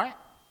 right?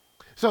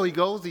 So he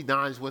goes, he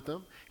dines with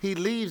them. He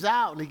leaves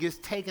out, and he gets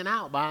taken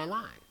out by a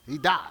lion. He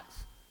dies.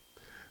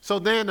 So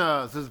then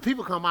so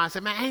people come by and say,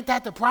 man, ain't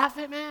that the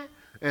prophet, man?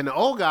 And the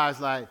old guy's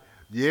like,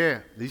 yeah,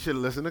 he should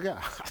have listened to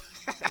God.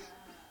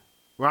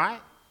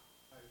 Right?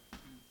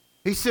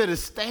 He should have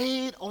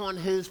stayed on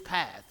his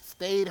path,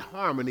 stayed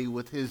harmony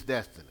with his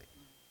destiny.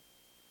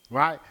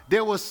 Right?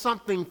 There was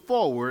something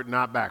forward,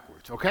 not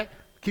backwards. Okay?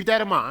 Keep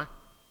that in mind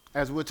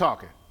as we're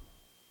talking.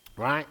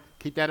 Right?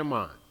 Keep that in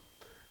mind.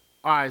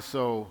 All right,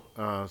 so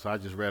I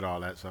just read all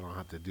that, so I don't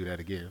have to do that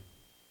again.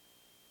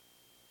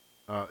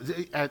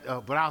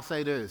 But I'll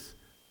say this.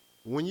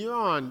 When you're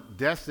on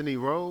Destiny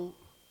Road,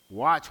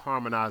 watch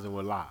harmonizing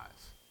with lies.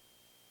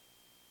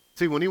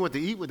 See, when he went to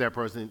eat with that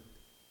person,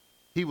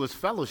 he was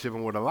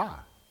fellowshipping with a lie.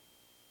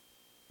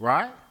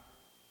 Right?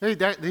 He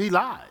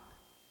lied.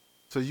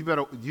 So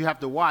you have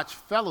to watch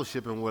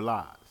fellowshipping with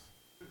lies.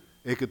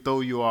 It could throw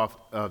you off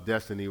of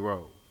Destiny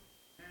Road.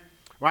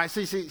 Right?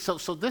 So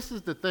this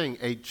is the thing.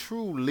 A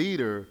true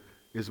leader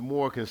is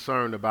more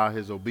concerned about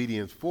his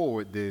obedience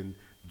forward than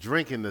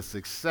drinking the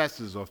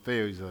successes or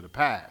failures of the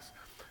past.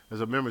 As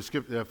I remember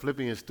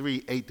Philippians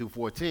 3, 8 through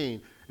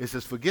 14, it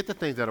says, forget the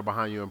things that are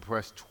behind you and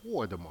press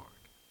toward the mark.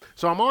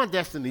 So I'm on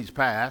destiny's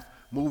path,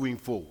 moving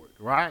forward,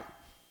 right?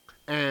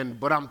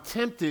 But I'm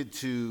tempted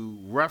to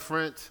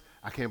reference,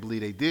 I can't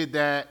believe they did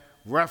that.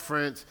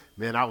 Reference,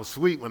 man, I was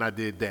sweet when I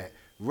did that.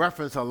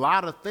 Reference a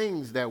lot of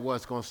things that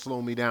was going to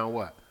slow me down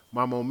what?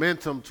 My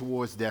momentum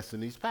towards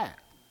destiny's path.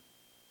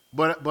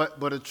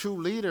 But a true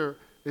leader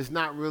is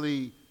not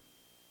really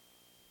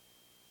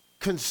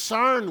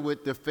concerned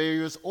with the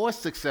failures or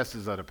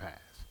successes of the past.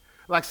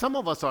 Like some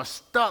of us are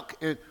stuck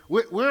in,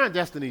 we're on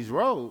destiny's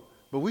road,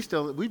 but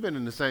we've been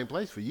in the same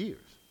place for years.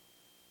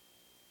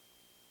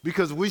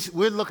 Because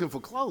we're looking for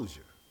closure.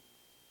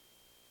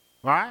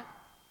 Right?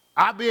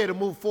 I'll be able to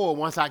move forward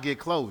once I get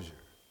closure.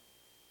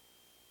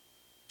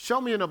 Show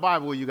me in the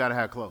Bible where you got to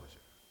have closure.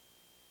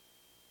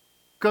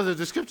 Because if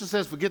the scripture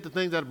says, forget the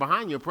things that are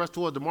behind you and press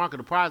toward the mark of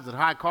the prize of the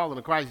high calling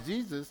of Christ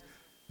Jesus,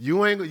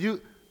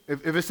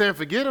 if it's saying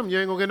forget them, you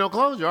ain't going to get no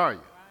closure, are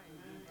you?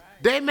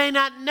 They may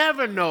not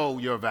never know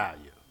your value.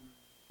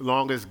 As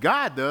long as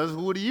God does,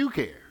 who do you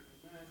care?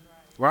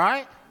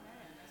 Right?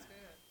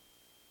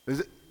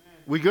 Is it,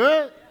 we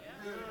good?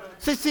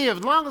 See,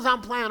 as long as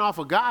I'm playing off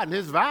of God and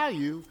his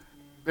value,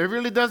 it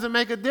really doesn't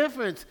make a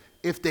difference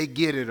if they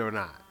get it or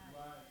not.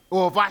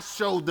 Or if I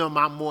showed them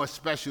I'm more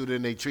special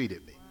than they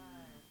treated me.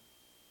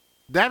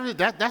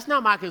 That's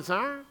not my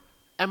concern.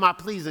 Am I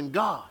pleasing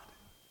God?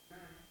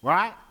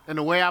 Right? And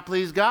the way I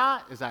please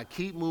God is I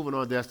keep moving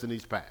on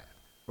destiny's path.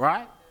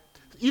 Right?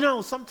 You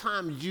know,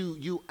 sometimes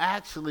you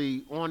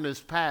actually, on this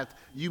path,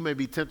 you may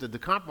be tempted to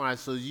compromise,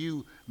 so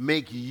you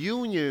make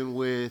union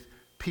with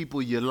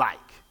people you like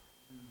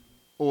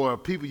or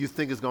people you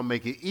think is going to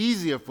make it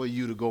easier for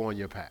you to go on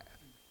your path.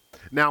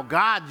 Now,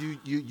 God,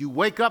 you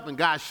wake up and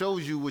God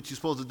shows you what you're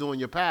supposed to do on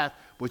your path,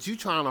 but you're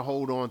trying to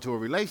hold on to a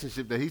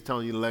relationship that he's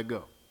telling you to let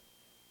go.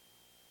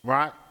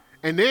 Right?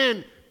 And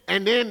then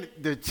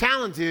the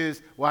challenge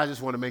is, well, I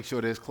just want to make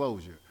sure there's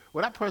closure.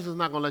 Well, that person's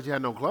not going to let you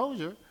have no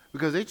closure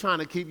because they're trying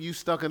to keep you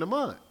stuck in the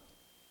mud.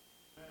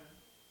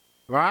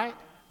 Right?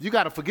 You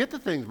got to forget the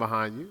things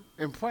behind you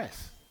and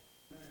press.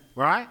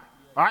 Right?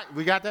 All right,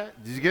 we got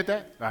that? Did you get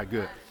that? All right,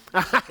 good.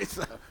 All right,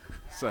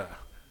 so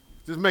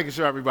just making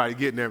sure everybody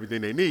getting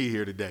everything they need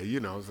here today, you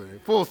know what I'm saying?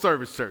 Full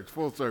service church,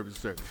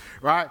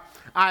 right?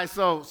 All right,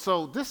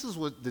 so this is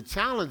what the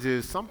challenge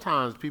is.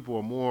 Sometimes people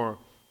are more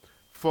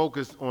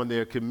focused on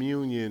their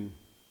communion.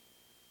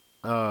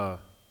 A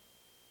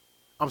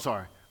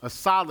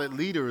solid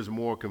leader is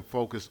more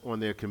focused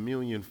on their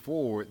communion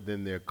forward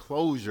than their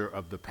closure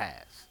of the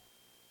past.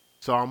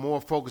 So I'm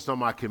more focused on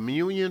my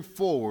communion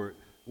forward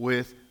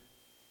with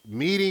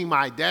meeting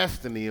my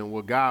destiny and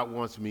what God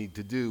wants me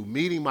to do,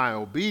 meeting my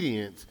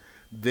obedience,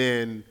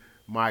 than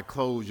my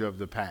closure of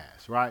the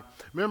past, right?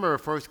 Remember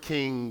 1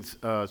 Kings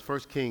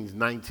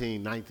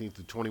 19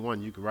 to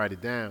 21, you can write it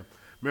down.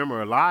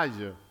 Remember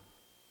Elijah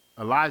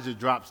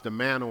drops the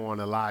mantle on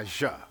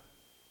Elisha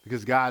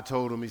because God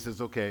told him, he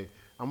says, okay,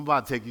 I'm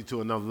about to take you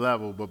to another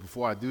level, but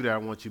before I do that, I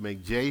want you to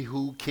make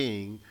Jehu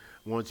king.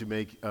 I want you to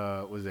make,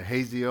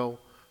 Hazael?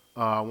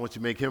 I want you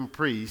to make him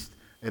priest,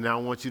 and I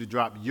want you to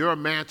drop your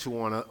mantle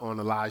on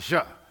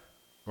Elisha,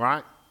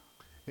 right?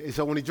 And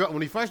so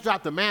when he first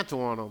dropped the mantle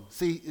on him,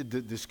 see,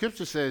 the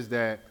scripture says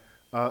that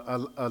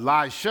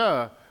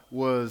Elisha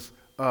was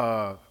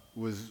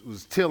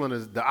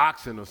tilling the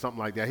oxen or something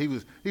like that. He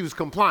was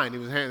complying. He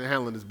was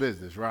handling his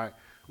business, right?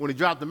 When he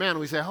dropped the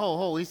mantle, he said,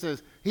 ho. He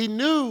says, he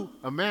knew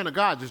a man of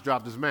God just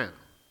dropped his mantle.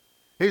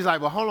 He's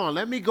like, well, hold on.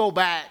 Let me go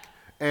back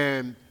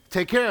and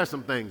take care of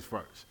some things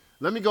first.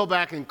 Let me go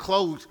back and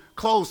close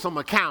some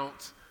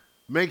accounts.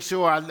 Make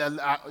sure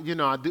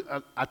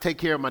I take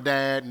care of my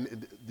dad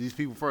and these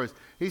people first.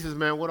 He says,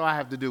 man, what do I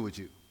have to do with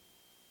you?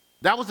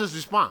 That was his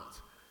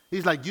response.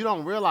 He's like, you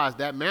don't realize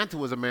that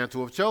mantle was a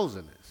mantle of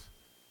chosenness.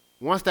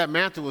 Once that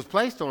mantle was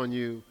placed on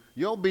you,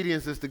 your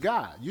obedience is to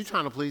God. You're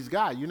trying to please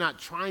God. You're not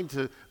trying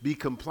to be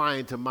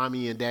compliant to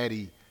mommy and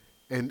daddy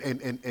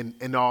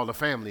and all the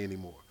family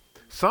anymore.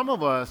 Some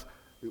of us,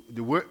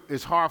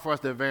 it's hard for us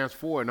to advance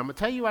forward. And I'm going to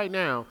tell you right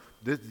now,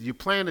 you're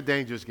playing a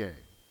dangerous game.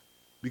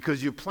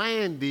 Because you're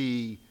playing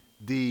the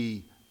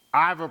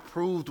I've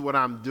approved what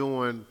I'm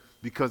doing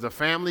because of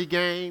family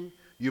game.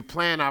 You're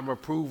playing I've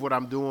approved what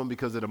I'm doing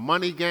because of the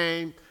money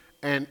game.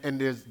 And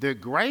the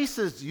grace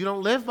is, you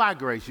don't live by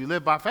grace, you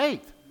live by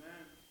faith. Amen.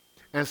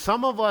 And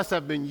some of us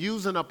have been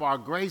using up our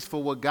grace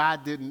for what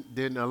God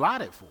didn't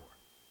allot it for.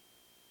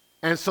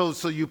 And so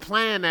you're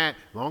playing that,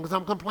 as long as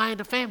I'm complying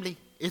to family,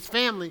 it's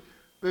family.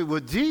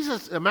 But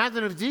Jesus,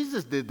 imagine if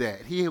Jesus did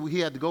that. He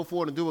had to go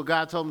forward and do what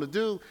God told him to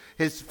do.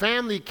 His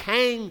family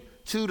came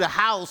to the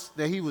house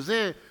that he was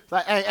in. It's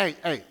like,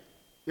 hey,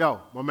 yo,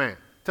 my man,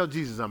 tell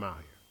Jesus I'm out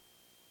here.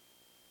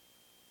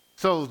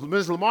 So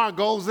Ms. Lamar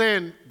goes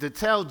in to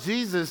tell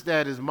Jesus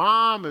that his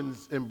mom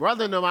and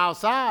brother and them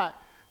outside.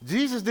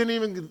 Jesus didn't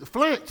even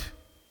flinch.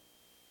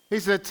 He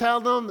said,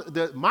 tell them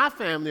that my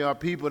family are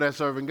people that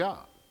serving God.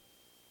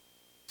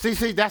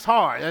 See, that's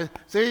hard.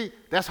 See,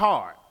 that's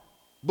hard.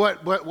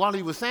 But what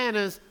he was saying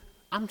is,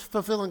 I'm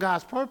fulfilling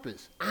God's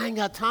purpose. I ain't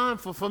got time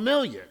for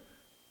familiar.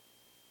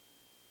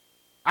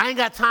 I ain't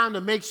got time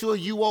to make sure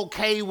you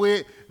okay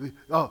with,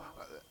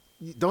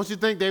 don't you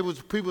think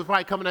people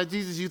probably coming at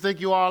Jesus, you think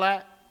you all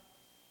that?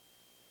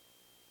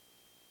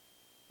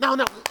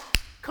 No,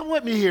 come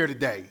with me here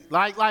today.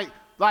 Like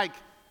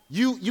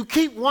you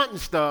keep wanting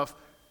stuff,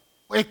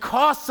 it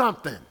costs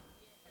something.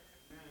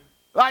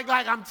 Like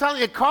I'm telling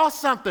you, it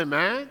costs something,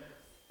 man.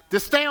 To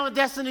stay on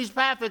Destiny's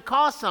path, it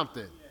costs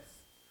something.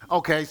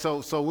 Okay,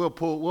 so we'll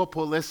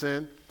pull this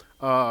in.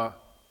 It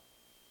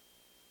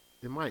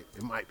might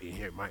be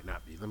here, it might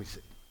not be. Let me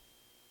see.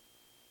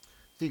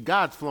 See,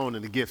 God's flowing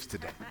in the gifts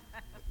today.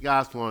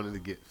 God's flowing in the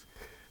gifts.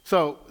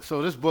 So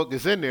this book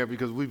is in there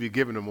because we've been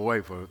giving them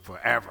away for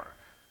forever.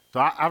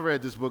 So I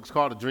read this book. It's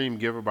called The Dream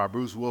Giver by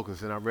Bruce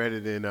Wilkinson. I read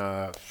it in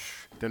the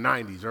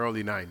 90s,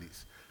 early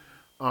 90s.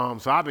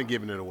 So I've been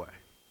giving it away.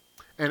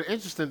 And the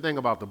interesting thing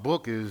about the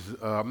book is,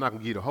 I'm not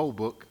going to give you the whole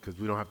book because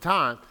we don't have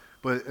time,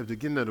 but at the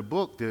beginning of the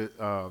book,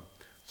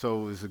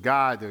 So it's a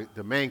guy,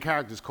 the main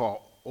character is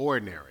called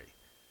Ordinary.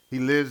 He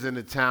lives in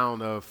the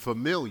town of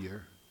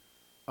Familiar,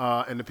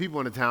 and the people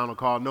in the town are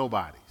called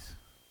Nobodies,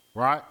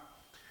 right?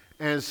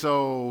 And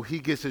so he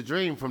gets a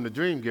dream from the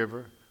dream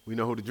giver. We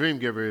know who the dream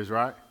giver is,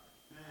 right?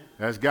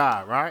 That's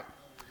God, right?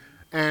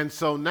 And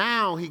so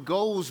now he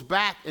goes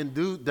back and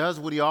does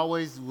what he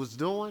always was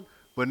doing,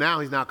 but now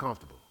he's not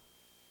comfortable.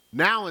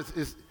 Now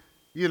it's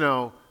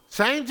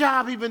same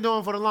job he's been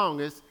doing for the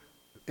longest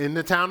in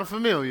the town of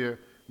Familiar.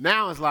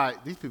 Now it's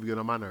like, these people get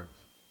on my nerves.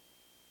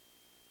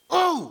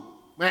 Oh,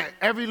 man,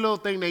 every little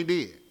thing they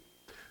did.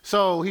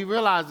 So he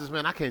realizes,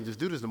 man, I can't just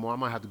do this no more. I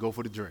might have to go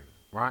for the dream,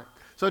 right?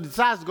 So he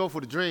decides to go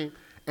for the dream,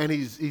 and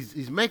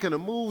he's making a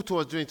move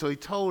towards the dream. So he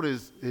told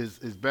his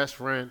best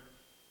friend,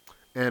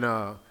 and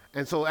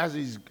so as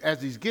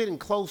he's getting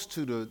close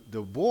to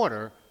the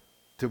border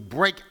to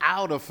break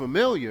out of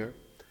Familiar,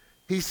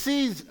 he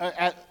sees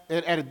at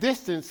a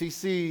distance, he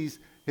sees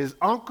his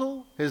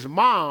uncle, his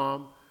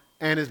mom,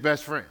 and his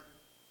best friend.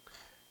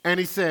 And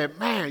he said,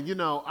 man,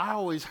 I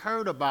always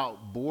heard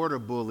about border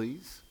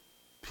bullies,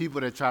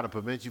 people that try to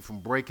prevent you from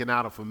breaking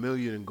out of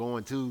Familiar and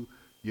going to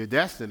your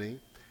destiny.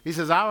 He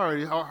says, I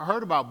already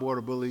heard about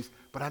border bullies,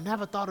 but I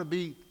never thought it'd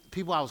be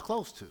people I was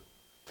close to.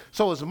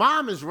 So his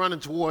mom is running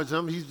towards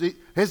him.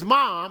 His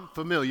mom,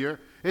 Familiar,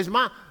 his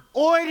mom,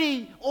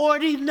 Ordy,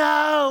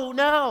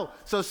 no.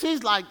 So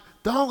she's like,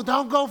 don't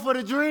go for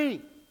the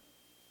dream.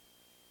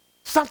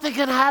 Something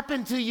can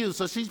happen to you.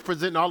 So she's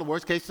presenting all the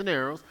worst case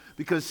scenarios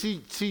because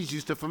she's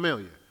used to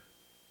Familiar.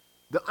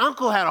 The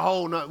uncle had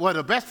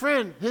the best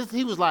friend,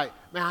 he was like,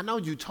 man, I know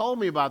you told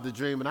me about the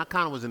dream and I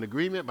kind of was in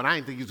agreement, but I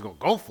didn't think you was going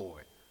to go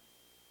for it.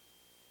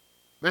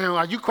 Man,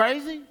 are you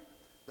crazy?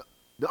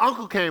 The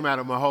uncle came at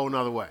him a whole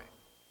nother way.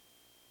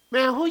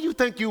 Man, who you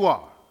think you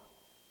are?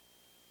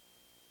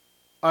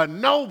 A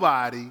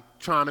nobody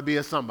trying to be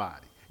a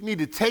somebody. You need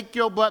to take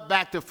your butt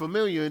back to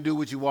Familiar and do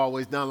what you've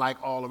always done like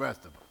all the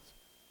rest of us.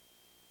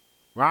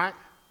 Right?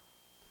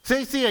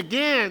 See,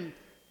 again,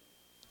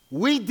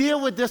 we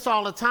deal with this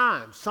all the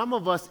time. Some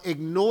of us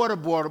ignore the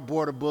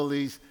border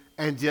bullies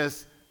and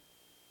just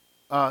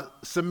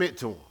submit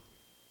to them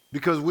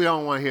because we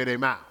don't want to hear their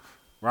mouth,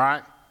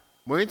 right?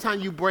 But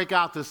anytime you break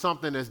out to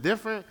something that's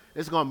different,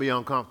 it's going to be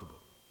uncomfortable.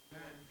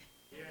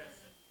 Yes.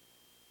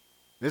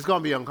 It's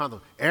going to be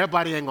uncomfortable.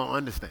 Everybody ain't going to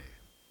understand,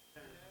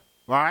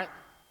 right?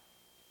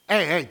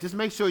 Hey, just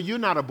make sure you're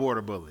not a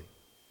border bully.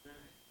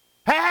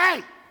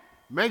 Hey,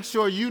 make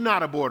sure you're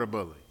not a border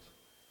bully.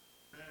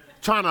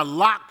 Trying to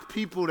lock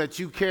people that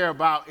you care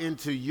about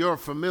into your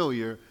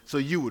Familiar so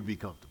you would be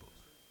comfortable.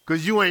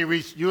 Because you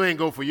ain't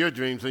go for your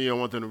dreams, so you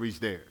don't want them to reach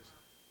theirs.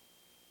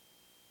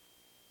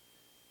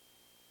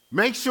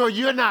 Make sure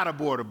you're not a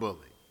border bully.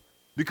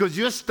 Because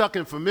you're stuck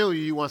in Familiar,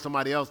 you want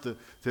somebody else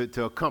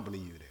to accompany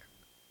you there.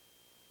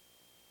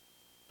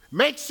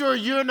 Make sure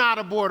you're not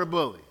a border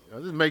bully.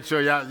 Just make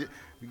sure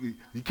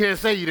you can't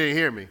say you didn't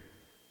hear me.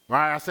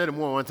 Right? I said it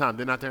more one time,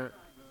 didn't I, Terrence?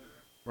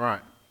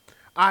 Right.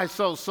 All right,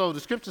 so the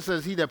scripture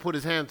says he that put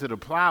his hand to the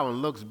plow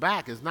and looks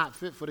back is not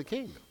fit for the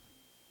kingdom.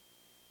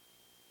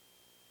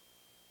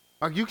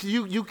 Like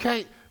you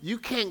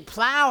can't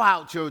plow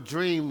out your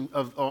dream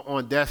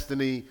on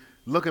destiny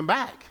looking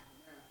back,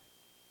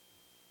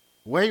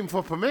 waiting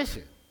for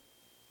permission.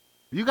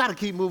 You got to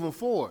keep moving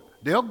forward.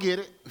 They'll get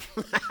it.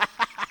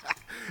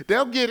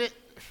 They'll get it.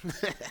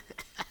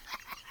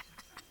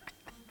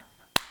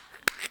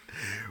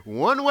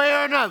 One way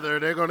or another,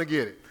 they're going to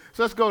get it.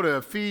 So let's go to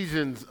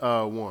Ephesians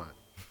 1.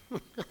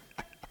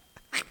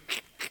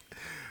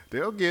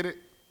 They'll get it.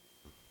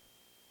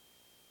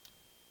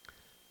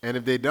 And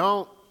if they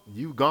don't,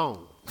 you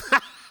gone.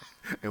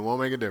 It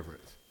won't make a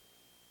difference.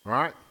 All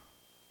right?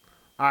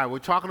 All right, we're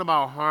talking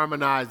about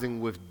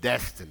harmonizing with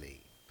destiny.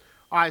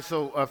 All right,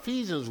 so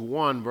Ephesians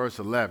 1, verse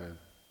 11,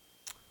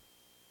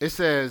 it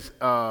says,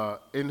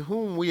 in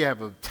whom we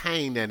have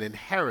obtained an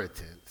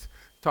inheritance,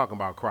 talking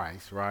about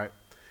Christ, right?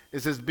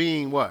 It says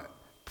being what?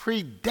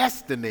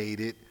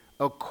 Predestinated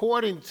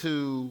according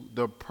to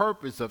the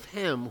purpose of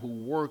him who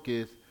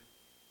worketh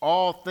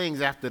all things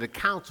after the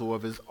counsel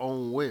of his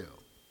own will.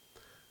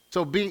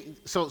 So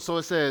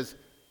it says,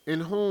 in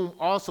whom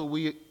also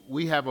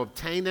we have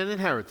obtained an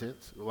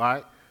inheritance,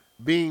 right?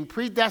 Being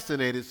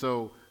predestinated,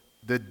 so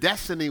the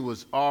destiny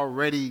was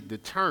already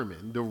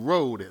determined, the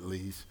road at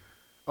least,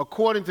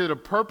 according to the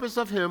purpose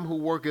of him who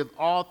worketh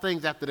all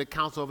things after the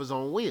counsel of his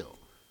own will.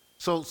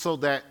 So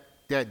that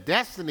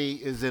destiny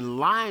is in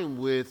line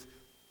with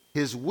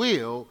his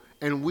will,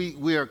 and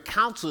we are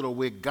counseled or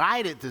we're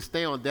guided to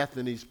stay on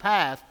destiny's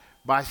path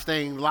by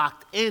staying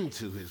locked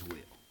into his will,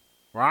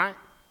 right?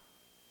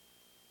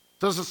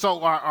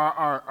 So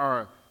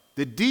our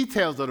the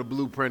details of the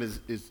blueprint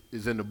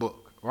is in the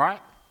book, right?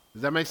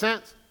 Does that make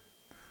sense?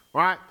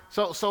 Right?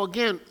 So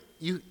again,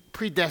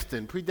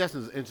 predestined.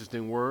 Predestined is an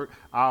interesting word.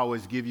 I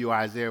always give you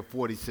Isaiah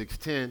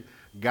 46:10.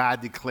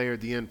 God declared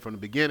the end from the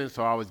beginning,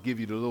 so I always give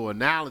you the little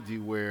analogy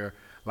where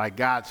like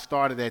God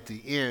started at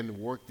the end,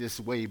 worked this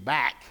way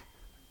back,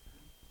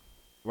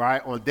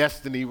 right, on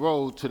Destiny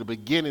Road to the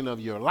beginning of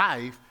your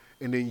life,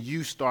 and then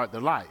you start the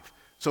life.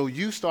 So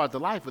you start the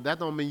life, but that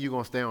don't mean you're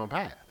going to stay on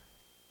path.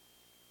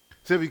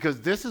 See,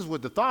 because this is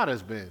what the thought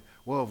has been.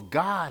 Well, if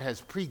God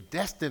has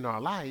predestined our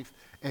life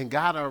and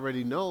God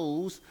already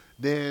knows,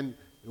 then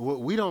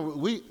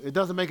it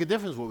doesn't make a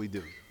difference what we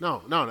do.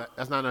 No,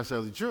 that's not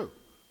necessarily true.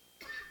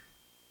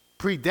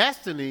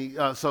 Predestiny,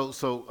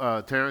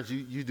 Terrence,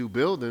 you do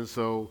building,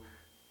 so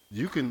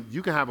you can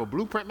have a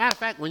blueprint. Matter of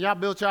fact, when y'all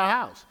built your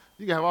house,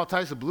 you can have all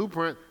types of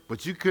blueprint,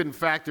 but you couldn't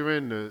factor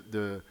in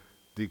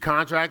the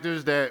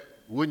contractors that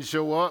wouldn't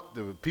show up,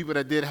 the people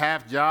that did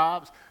half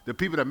jobs, the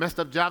people that messed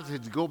up jobs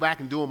had to go back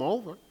and do them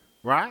over,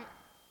 right?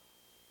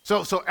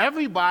 So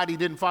everybody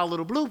didn't follow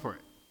the blueprint,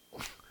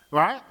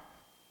 right?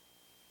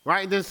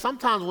 Right? And then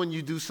sometimes when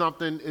you do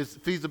something, it's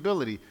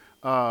feasibility.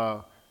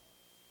 Did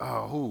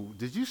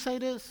you say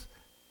this?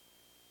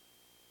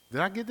 Did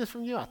I get this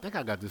from you? I think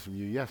I got this from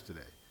you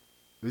yesterday.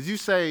 Did you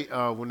say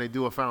when they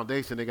do a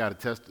foundation, they got to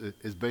test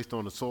it's based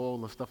on the soil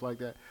and stuff like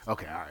that?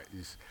 Okay, all right.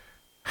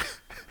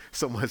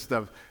 So much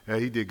stuff.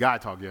 He did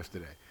God Talk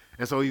yesterday.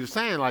 And so he was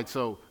saying, like,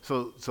 so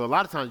a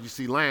lot of times you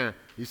see land,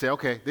 you say,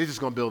 okay, they're just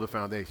going to build a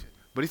foundation.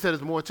 But he said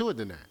there's more to it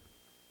than that.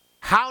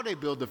 How they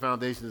build the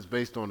foundation is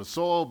based on the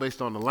soil,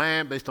 based on the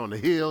land, based on the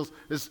hills.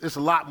 It's a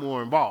lot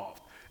more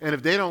involved. And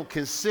if they don't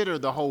consider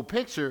the whole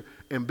picture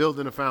in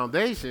building a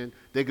foundation,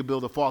 they could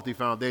build a faulty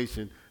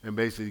foundation and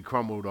basically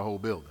crumble the whole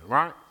building,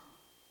 right?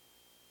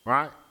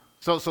 Right?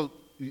 So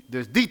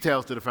there's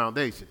details to the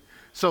foundation.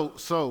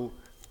 So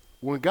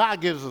when God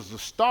gives us a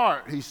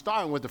start, he's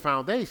starting with the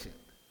foundation.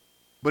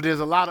 But there's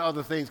a lot of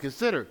other things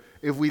considered.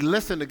 If we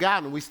listen to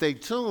God and we stay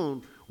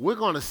tuned, we're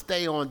going to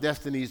stay on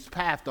destiny's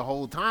path the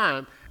whole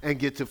time and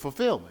get to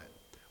fulfillment.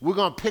 We're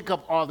going to pick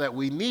up all that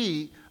we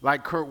need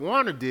like Kurt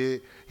Warner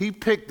did. He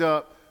picked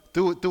up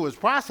through his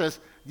process.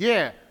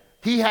 Yeah,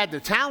 he had the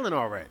talent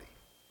already.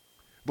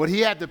 But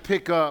he had to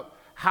pick up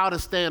how to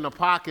stay in the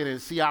pocket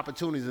and see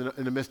opportunities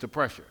in the midst of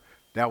pressure.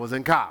 That was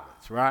in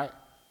college, right?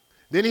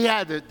 Then he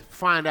had to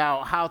find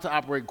out how to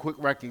operate quick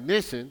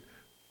recognition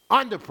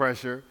under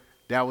pressure.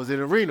 That was in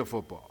arena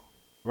football,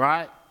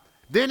 right?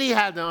 Then he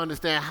had to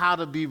understand how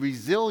to be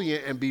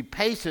resilient and be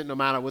patient no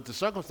matter what the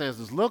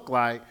circumstances look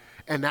like,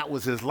 and that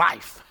was his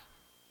life.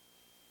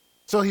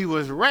 So he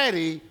was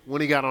ready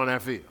when he got on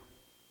that field,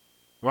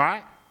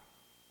 right?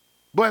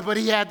 But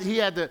he had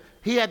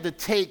to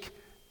take.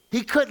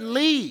 He couldn't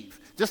leave.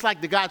 Just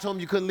like the guy told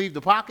him you couldn't leave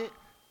the pocket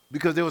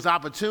because there was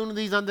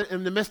opportunities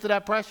in the midst of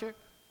that pressure.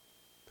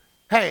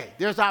 Hey,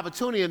 there's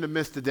opportunity in the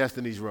midst of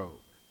Destiny's Road,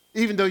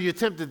 even though you're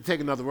tempted to take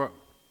another road.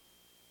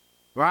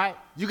 Right?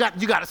 You got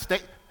to stay.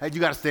 Hey, you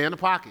got to stay in the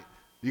pocket.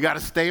 You got to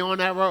stay on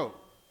that road.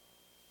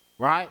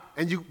 Right?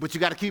 But you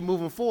got to keep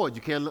moving forward.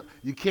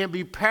 You can't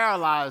be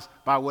paralyzed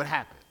by what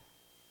happened.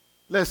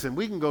 Listen,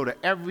 we can go to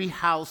every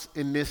house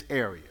in this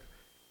area.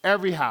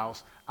 Every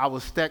house, I will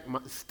stack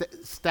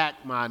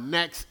my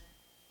next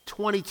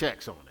 20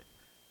 checks on it.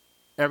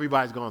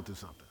 Everybody's going through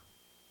something.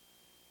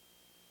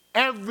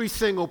 Every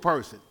single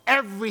person,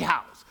 every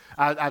house.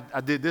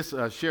 I did this,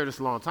 shared this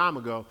a long time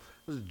ago.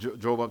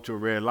 Drove up to a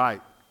red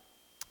light,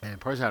 and a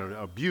person had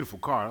a beautiful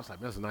car. I was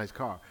like, that's a nice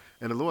car.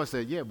 And the Lord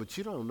said, yeah, but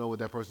you don't know what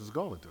that person's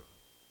going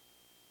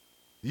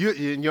through.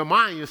 In your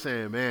mind, you're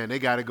saying, man, they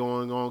got it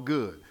going on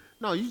good.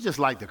 No, you just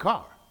like the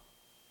car.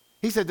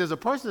 He said, there's a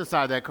person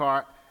inside that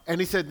car,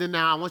 and he said, then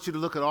now I want you to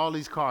look at all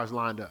these cars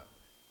lined up.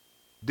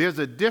 There's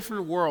a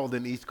different world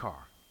in each car.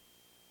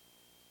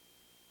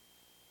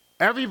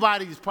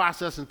 Everybody's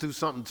processing through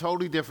something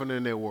totally different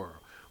in their world.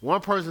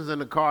 One person's in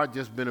the car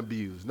just been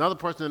abused. Another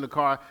person in the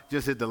car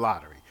just hit the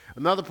lottery.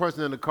 Another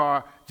person in the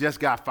car just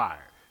got fired.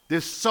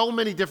 There's so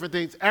many different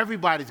things.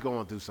 Everybody's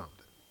going through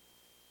something,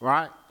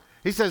 right?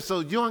 He says, so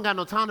you don't got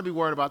no time to be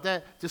worried about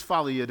that. Just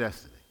follow your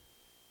destiny.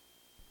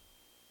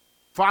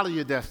 Follow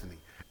your destiny.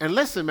 And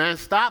listen, man,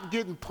 stop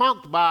getting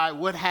punked by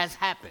what has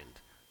happened,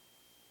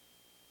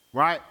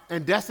 right?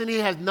 And destiny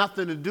has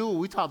nothing to do,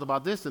 we talked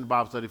about this in the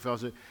Bible Study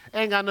Fellowship,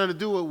 ain't got nothing to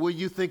do with where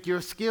you think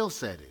your skill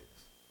set is.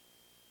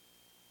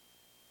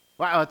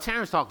 Well,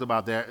 Terrence talked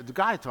about that. The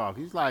guy talked.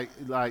 He's like,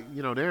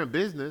 they're in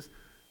business.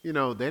 They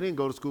didn't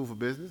go to school for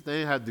business. They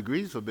didn't have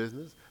degrees for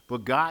business.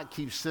 But God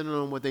keeps sending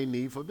them what they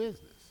need for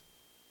business.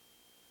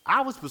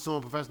 I was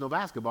pursuing professional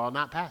basketball,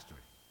 not pastoring.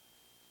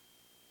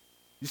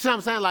 You see what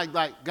I'm saying? Like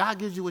God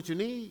gives you what you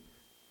need.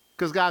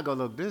 Because God go,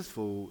 look, this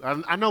fool.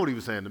 I know what he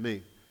was saying to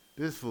me.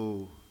 This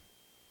fool.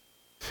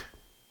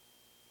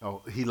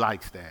 Oh, he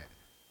likes that.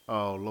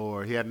 Oh,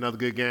 Lord. He had another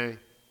good game.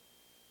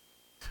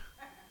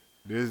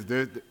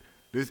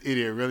 This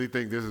idiot really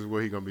think this is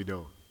what he's going to be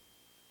doing.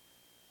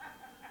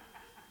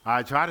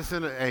 I try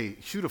to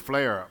shoot a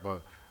flare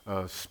up,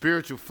 a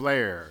spiritual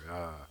flare.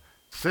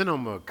 Send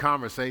him a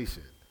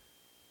conversation.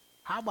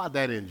 How about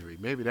that injury?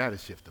 Maybe that'll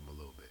shift him a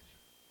little bit.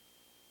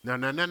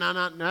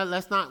 No,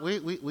 let's not.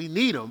 We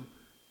need him,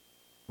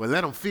 but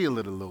let him feel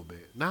it a little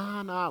bit.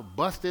 No,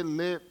 busted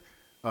lip,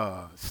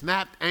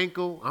 snapped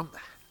ankle.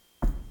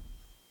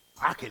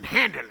 I can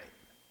handle it.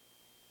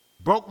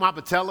 Broke my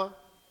patella.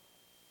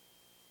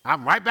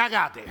 I'm right back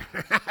out there.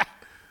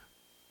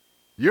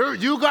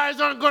 You guys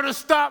aren't going to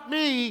stop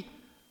me.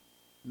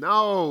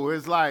 No,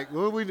 it's like,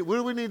 what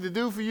do we need to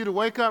do for you to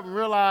wake up and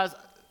realize,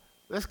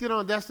 let's get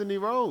on Destiny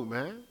Road,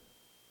 man.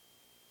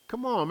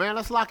 Come on, man.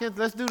 Let's lock in.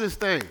 Let's do this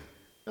thing.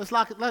 Let's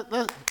lock it.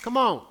 Come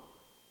on.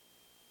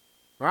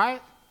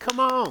 Right? Come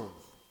on.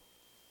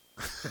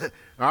 All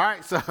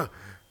right. So, all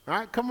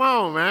right. Come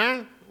on,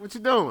 man. What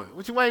you doing?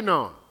 What you waiting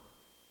on?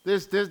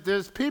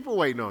 There's people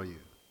waiting on you.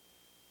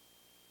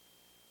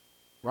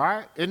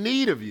 Right? In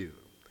need of you.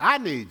 I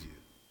need you.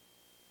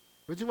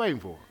 What you waiting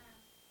for?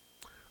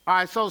 All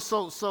right. So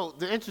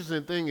the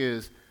interesting thing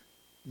is,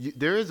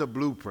 there is a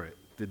blueprint.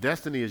 The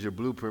destiny is your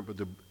blueprint,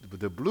 but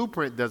the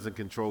blueprint doesn't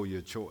control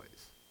your choice.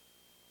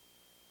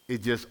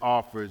 It just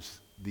offers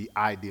the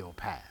ideal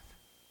path.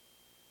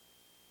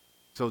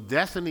 So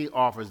destiny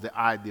offers the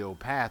ideal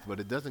path, but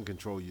it doesn't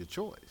control your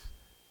choice.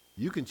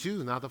 You can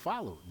choose not to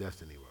follow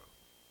destiny road.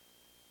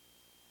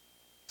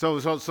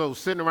 So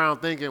sitting around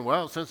thinking,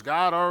 well, since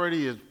God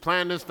already has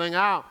planned this thing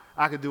out,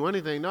 I could do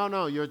anything.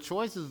 No, your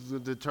choices will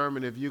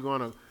determine if you're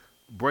going to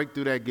break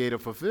through that gate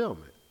of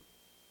fulfillment.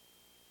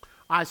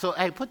 All right, so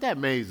hey, put that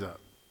maze up.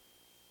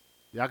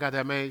 Y'all got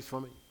that maze for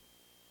me?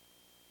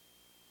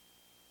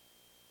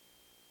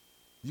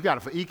 You got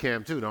it for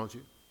Ecamm too, don't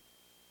you?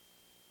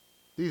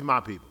 These are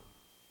my people.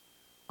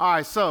 All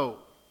right, so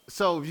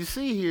if you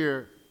see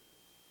here,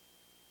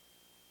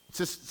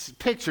 just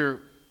picture,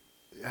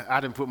 I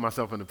didn't put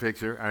myself in the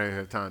picture. I didn't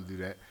have time to do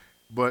that.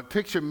 But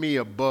picture me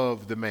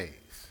above the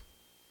maze.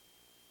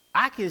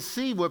 I can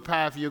see what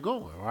path you're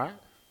going, right?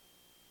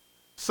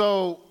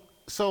 So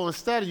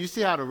instead of, you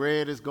see how the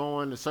red is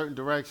going a certain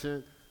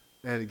direction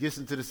and it gets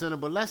into the center,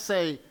 but let's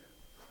say,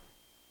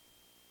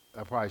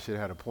 I probably should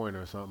have had a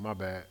pointer or something, my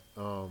bad.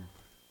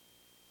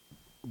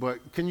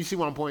 But can you see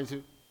what I'm pointing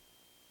to?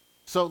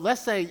 So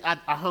let's say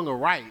I hung a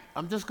right.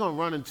 I'm just going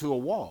to run into a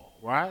wall,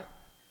 right?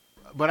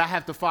 But I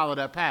have to follow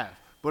that path.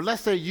 But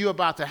let's say you're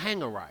about to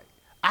hang a right.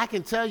 I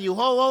can tell you,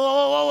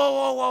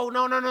 whoa,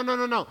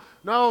 no.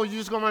 No, you're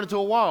just going to run into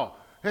a wall.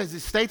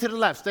 Stay to the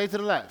left.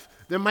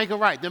 Then make a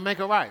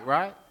right,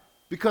 right?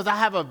 Because I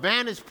have a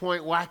vantage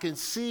point where I can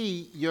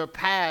see your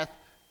path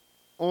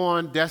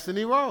on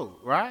Destiny Road,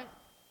 right?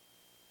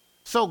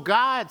 So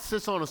God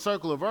sits on a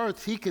circle of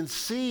earth. He can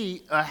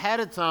see ahead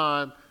of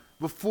time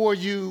before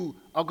you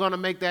are going to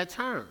make that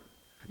turn.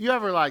 You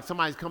ever, like,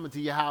 somebody's coming to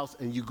your house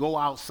and you go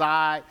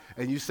outside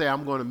and you say,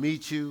 I'm going to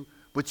meet you,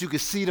 but you can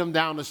see them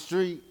down the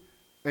street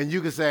and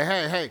you can say,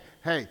 hey,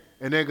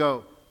 and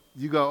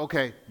you go,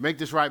 okay, make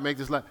this right, make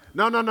this left.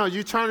 No,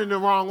 you're turning the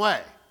wrong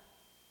way.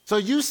 So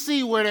you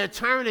see where they're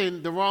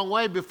turning the wrong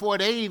way before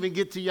they even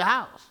get to your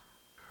house,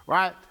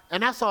 right?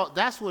 And that's all.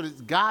 That's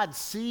what God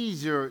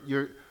sees your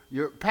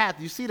path.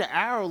 You see the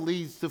arrow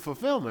leads to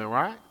fulfillment,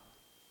 right?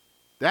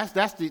 That's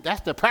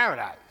the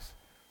paradise,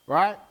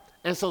 right?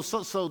 And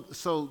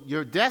so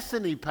your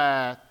destiny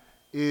path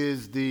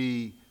is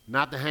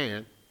not the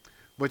hand,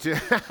 but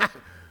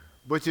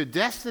your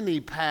destiny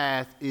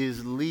path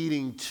is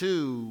leading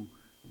to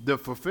the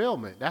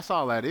fulfillment. That's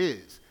all that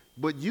is.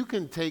 But you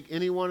can take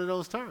any one of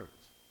those turns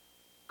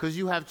because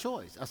you have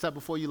choice. I said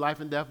before you, life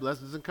and death,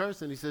 blessings and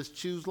curses. And he says,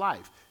 choose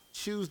life.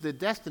 Choose the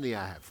destiny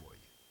I have for you.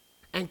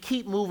 And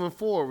keep moving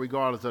forward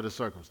regardless of the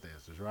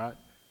circumstances, right?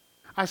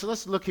 All right, so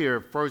let's look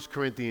here, 1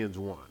 Corinthians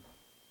 1.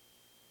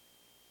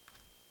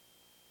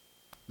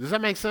 Does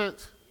that make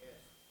sense? Yes.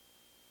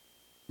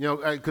 You know,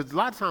 because a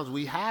lot of times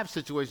we have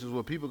situations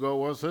where people go,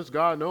 well, since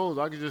God knows,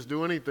 I can just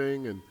do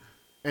anything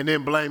and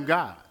then blame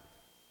God.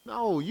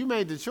 No, you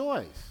made the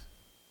choice.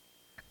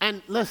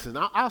 And listen,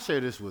 I'll share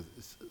this with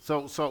you.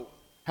 So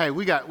hey,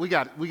 we got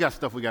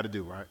stuff we got to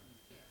do, right?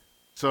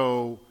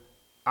 So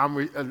I'm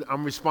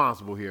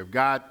responsible here. If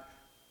God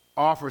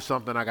offers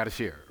something, I got to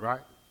share it,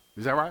 right?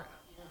 Is that right?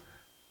 Yeah.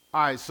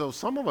 All right, so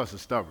some of us are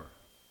stubborn,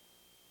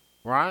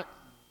 right?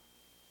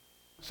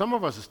 Some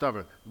of us are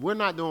stubborn. We're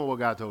not doing what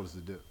God told us to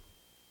do,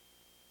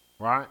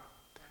 right?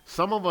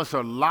 Some of us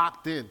are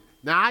locked in.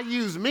 Now, I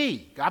use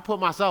me. I put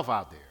myself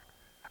out there.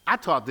 I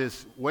taught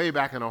this way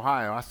back in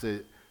Ohio.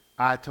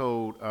 I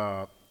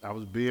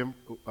was being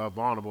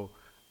vulnerable.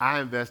 I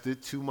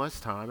invested too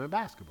much time in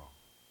basketball.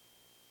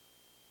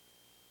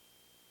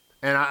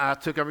 And I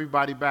took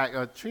everybody back.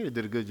 Trina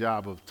did a good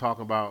job of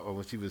talking about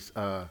when she was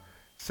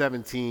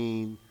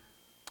 17.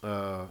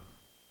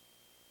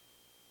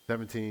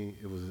 17.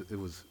 It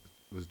was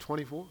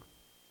 24,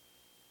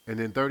 and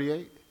then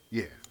 38.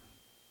 Yeah.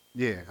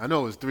 I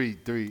know it was three.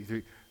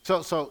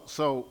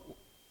 So,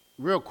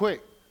 real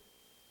quick.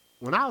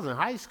 When I was in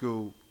high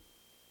school,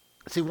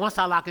 see, once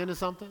I lock into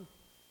something,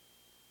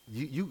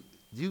 you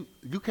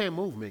can't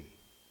move me.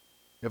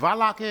 If I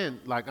lock in,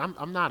 like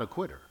I'm not a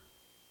quitter.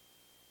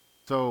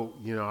 So,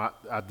 you know,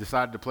 I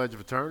decided to pledge a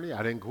fraternity.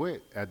 I didn't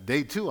quit. At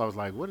day 2, I was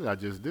like, what did I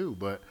just do?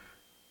 But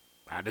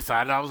I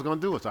decided I was going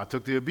to do it, so I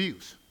took the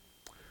abuse.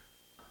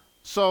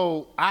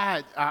 So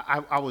I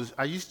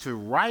used to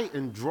write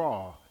and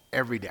draw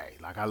every day.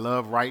 Like, I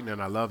love writing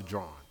and I love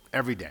drawing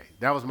every day.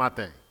 That was my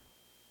thing,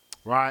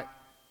 right?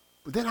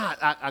 But then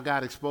I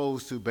got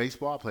exposed to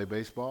baseball. I played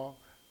baseball.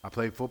 I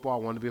played football.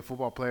 I wanted to be a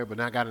football player, but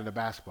then I got into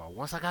basketball.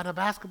 Once I got into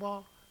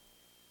basketball,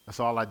 that's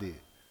all I did.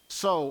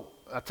 So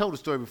I told the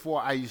story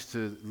before. I used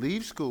to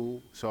leave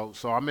school. So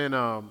I'm in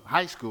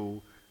high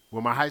school,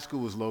 where my high school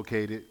was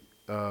located,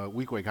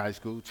 Weequahic High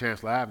School,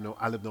 Chancellor Avenue.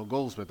 I lived on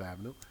Goldsmith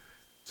Avenue.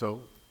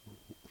 So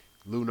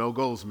Lou No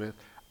Goldsmith.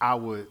 I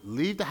would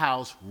leave the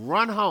house,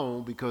 run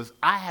home because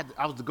I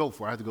was the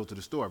go-for. I had to go to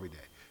the store every day.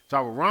 So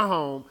I would run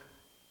home.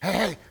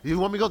 Hey, you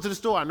want me to go to the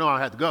store? I know I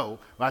had to go,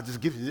 but I just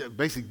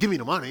basically give me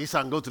the money so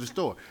I can go to the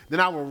store.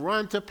 Then I would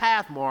run to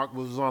Pathmark,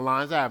 which was on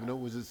Lyons Avenue,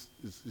 which is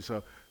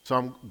so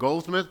I'm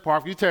Goldsmith,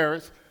 Parkview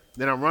Terrace.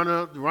 Then I'm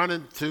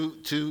running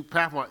to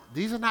Pathmark.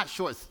 These are not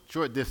short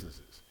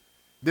distances.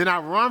 Then I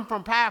run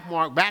from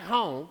Pathmark back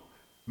home,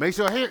 make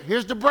sure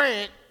here's the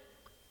bread,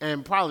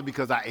 and probably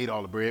because I ate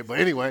all the bread, but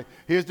anyway,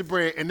 here's the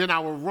bread. And then I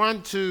would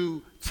run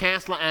to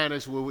Chancellor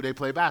Annex where they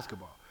play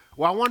basketball.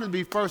 Well, I wanted to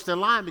be first in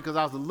line because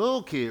I was a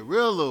little kid,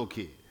 real little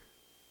kid.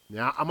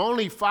 Now, I'm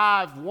only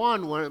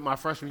 5'1" my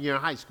freshman year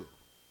in high school.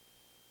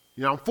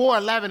 I'm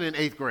 4'11" in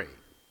 8th grade.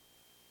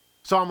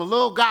 So I'm a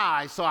little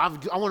guy, so I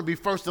want to be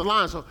first in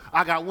line, so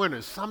I got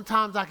winners.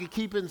 Sometimes I could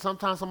keep it, and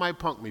sometimes somebody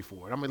punked me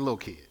for it. I'm a little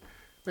kid.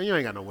 Man, you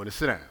ain't got no winner.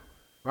 Sit down,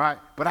 right?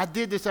 But I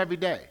did this every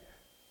day.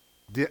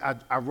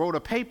 I wrote a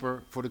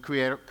paper for the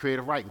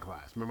creative writing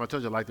class. Remember I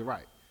told you I like to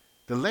write.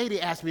 The lady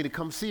asked me to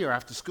come see her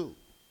after school.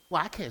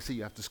 Well, I can't see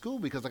you after school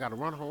because I got to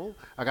run home.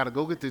 I got to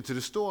go get to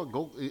the store,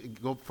 go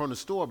from the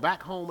store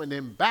back home, and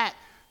then back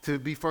to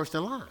be first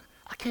in line.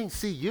 I can't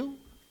see you,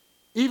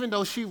 even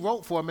though she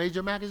wrote for a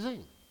major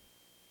magazine.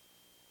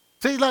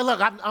 See,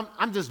 look,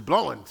 I'm just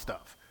blowing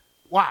stuff.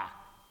 Why?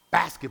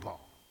 Basketball.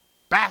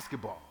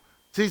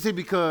 See,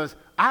 because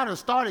I done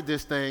started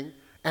this thing,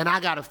 and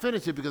I got to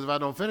finish it because if I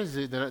don't finish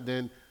it,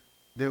 then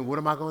what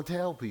am I going to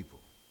tell people?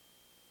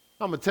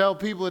 I'm going to tell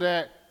people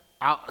that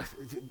I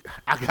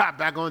got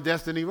back on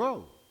Destiny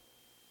Road.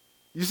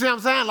 You see what I'm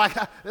saying? Like,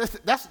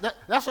 that's what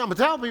I'm going to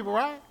tell people,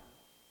 right?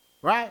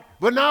 Right?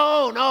 But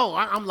no,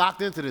 I'm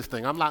locked into this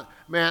thing.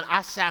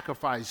 I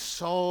sacrificed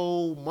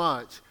so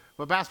much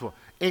for basketball.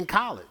 In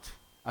college,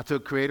 I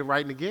took creative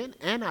writing again,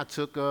 and I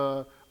took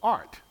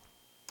art.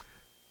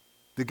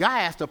 The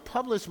guy asked to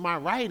publish my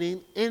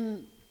writing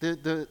in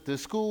the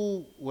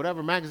school,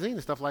 whatever, magazine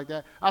and stuff like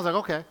that. I was like,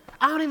 okay.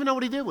 I don't even know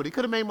what he did with it. He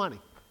could have made money.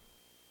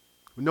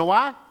 You know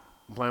why?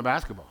 I'm playing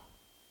basketball.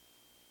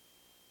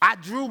 I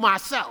drew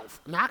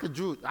myself. Now, I could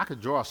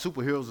draw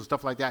superheroes and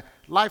stuff like that.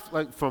 Life,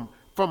 like from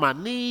my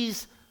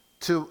knees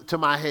to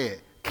my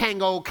head.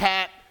 Kango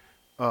cap,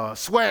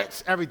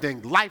 sweats,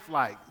 everything.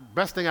 Lifelike.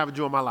 Best thing I ever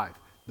drew in my life.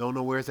 Don't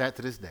know where it's at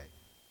to this day.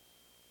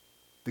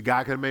 The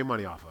guy could have made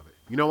money off of it.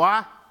 You know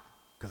why?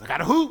 Because I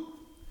got a hoop,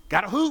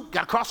 got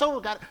to cross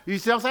over, you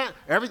see what I'm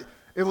saying?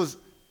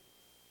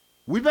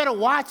 We better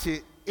watch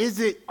it. Is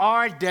it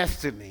our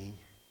destiny,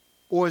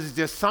 or is it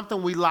just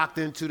something we locked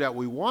into that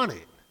we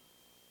wanted?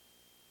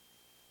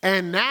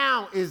 And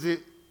now, is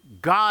it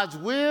God's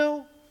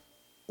will,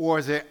 or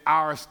is it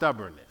our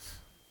stubbornness?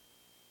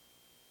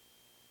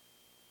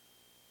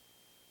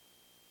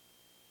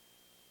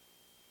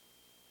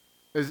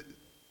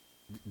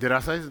 Did I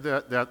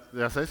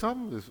say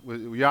something?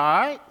 We all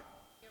right?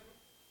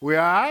 We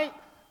all right?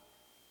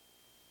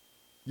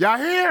 Y'all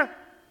here?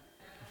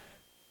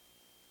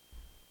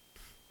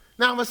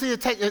 Now I'm going to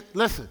see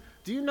listen,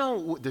 do you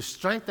know the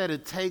strength that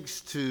it takes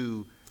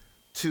to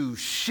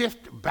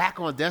shift back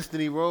on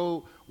Destiny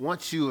Road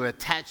once you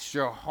attach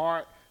your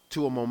heart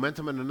to a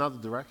momentum in another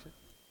direction?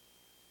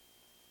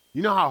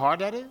 You know how hard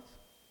that is?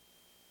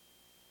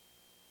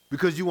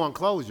 Because you want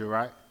closure,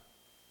 right?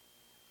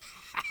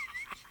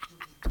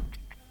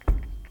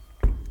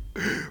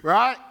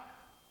 Right?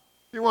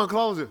 You want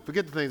closure.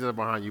 Forget the things that are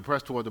behind you.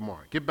 Press toward the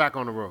mark. Get back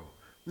on the road.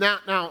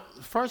 Now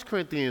 1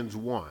 Corinthians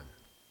 1,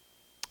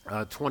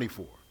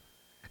 24.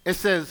 It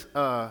says,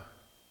 but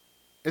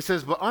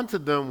unto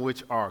them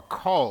which are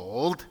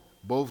called,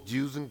 both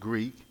Jews and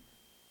Greek.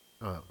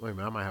 Wait a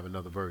minute, I might have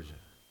another version.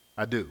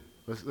 I do.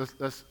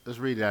 Let's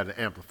read it out of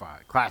the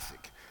Amplified,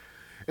 classic.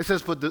 It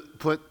says, but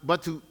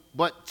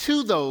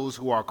to those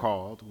who are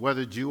called,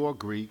 whether Jew or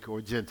Greek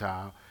or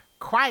Gentile,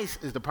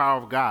 Christ is the power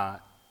of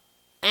God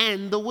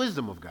and the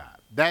wisdom of God.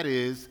 That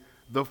is,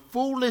 the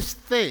foolish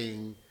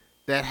thing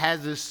that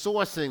has its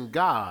source in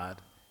God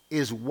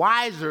is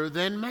wiser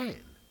than man.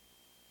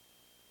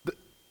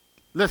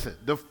 Listen,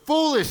 the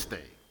foolish thing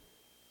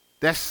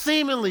that's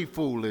seemingly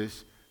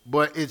foolish,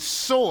 but its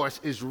source,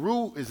 its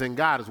root is in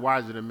God, is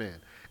wiser than man.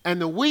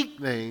 And the weak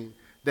thing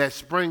that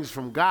springs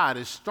from God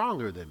is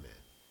stronger than man.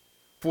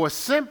 For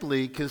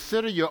simply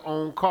consider your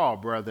own call,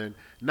 brethren.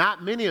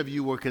 Not many of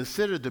you were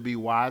considered to be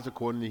wise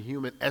according to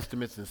human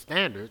estimates and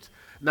standards.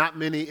 Not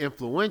many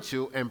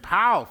influential and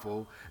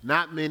powerful.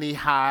 Not many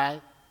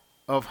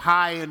of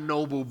high and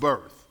noble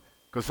birth.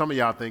 Because some of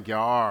y'all think y'all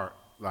are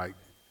like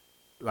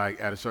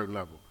at a certain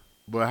level.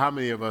 But how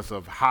many of us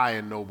of high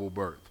and noble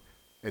birth?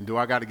 And do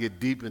I got to get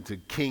deep into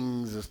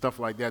kings and stuff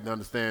like that to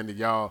understand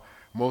that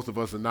most of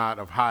us are not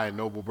of high and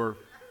noble birth?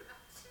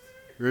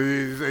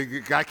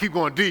 I keep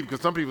going deep because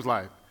some people's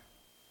like,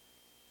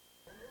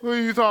 what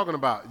are you talking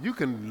about? You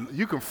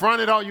can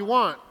front it all you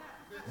want.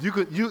 You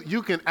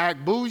can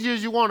act bougie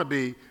as you want to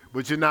be,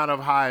 but you're not of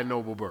high and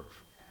noble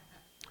birth,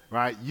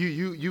 right?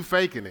 You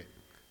faking it,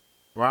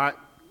 right?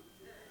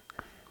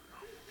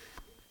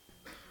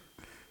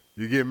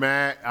 You get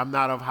mad, I'm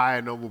not of high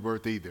and noble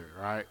birth either,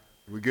 right?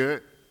 We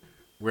good?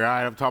 We're all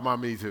right, I'm talking about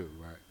me too,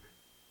 right?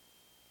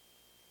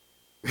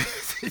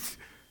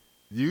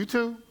 You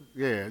too?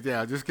 Yeah,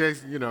 just in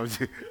case, you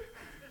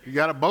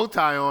got a bow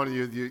tie on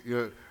and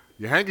your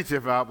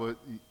handkerchief out, but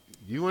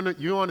you on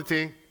the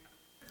team.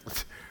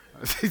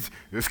 Just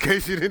in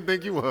case you didn't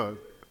think you was.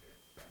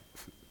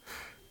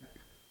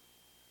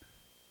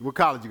 What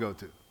college you go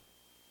to?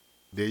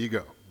 There you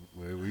go.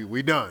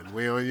 We done.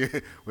 We don't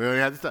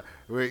have to stop.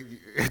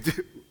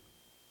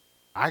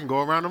 I can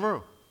go around the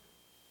room.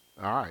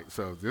 All right,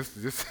 so just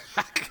you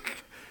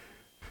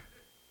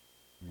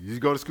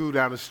just go to school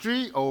down the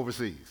street or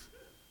overseas.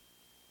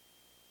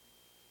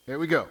 There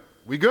we go.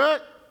 We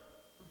good?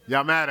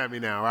 Y'all mad at me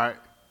now, right?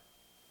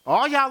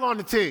 All y'all on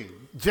the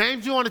team.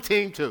 James, you on the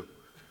team too.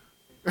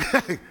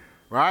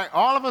 Right?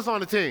 All of us on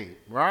the team,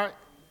 right?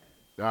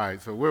 All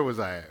right, so where was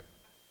I at?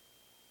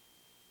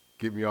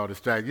 Get me all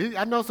distracted.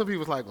 I know some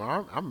people's like,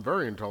 well, I'm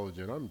very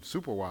intelligent. I'm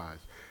super wise.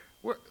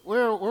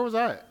 Where was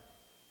I at?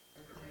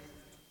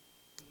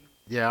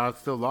 Yeah, I'm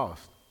still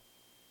lost.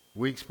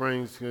 Weak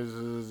springs,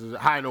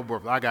 high no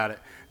birth. I got it.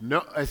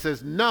 No, it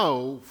says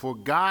no, for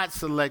God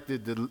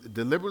selected,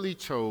 deliberately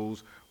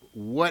chose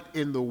what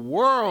in the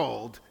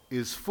world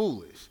is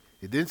foolish.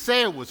 It didn't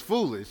say it was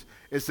foolish.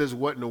 It says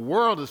what in the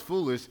world is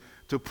foolish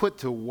to put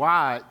the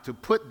wise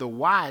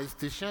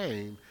to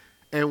shame,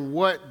 and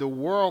what the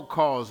world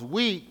calls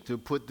weak to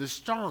put the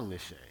strong to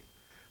shame.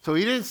 So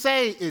he didn't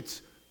say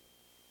it's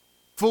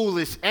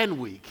foolish and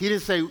weak. He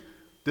didn't say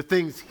the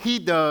things he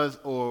does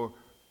or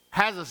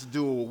has us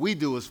do or what we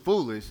do is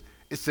foolish.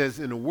 It says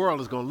in the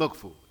world it's going to look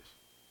foolish.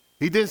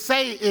 He didn't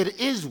say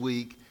it is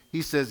weak.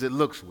 He says it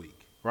looks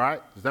weak,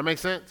 right? Does that make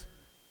sense?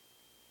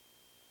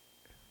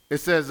 It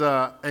says,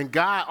 and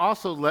God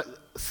also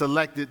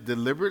selected,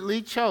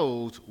 deliberately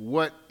chose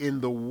what in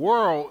the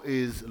world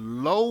is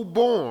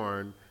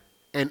low-born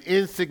and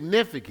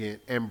insignificant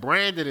and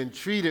branded and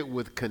treated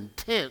with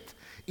contempt,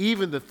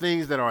 even the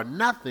things that are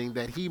nothing,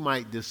 that he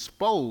might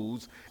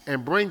dispose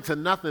and bring to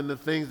nothing the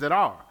things that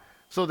are,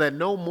 so that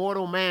no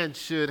mortal man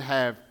should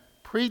have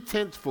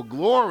pretense for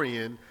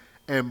glorying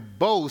and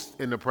boast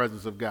in the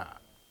presence of God.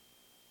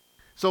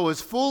 So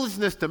it's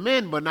foolishness to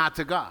men, but not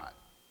to God.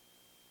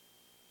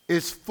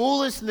 It's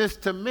foolishness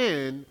to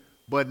men,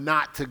 but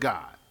not to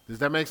God. Does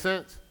that make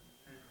sense?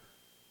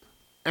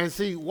 And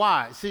see,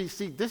 why? See,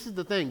 this is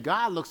the thing.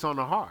 God looks on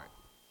the heart.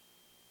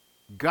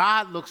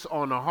 God looks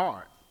on the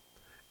heart.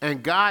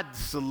 And God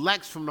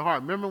selects from the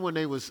heart. Remember when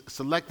they was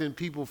selecting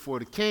people for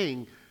the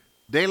king,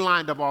 they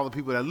lined up all the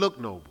people that looked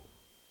noble.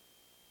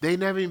 They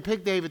never even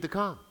picked David to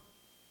come.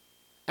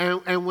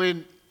 And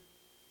when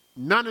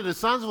none of the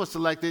sons were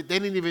selected, they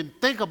didn't even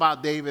think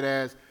about David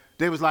as,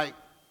 they was like,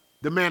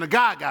 the man of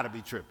God got to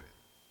be tripping.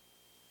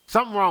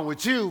 Something wrong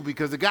with you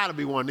because it got to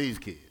be one of these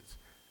kids.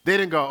 They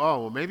didn't go,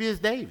 oh, well, maybe it's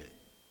David.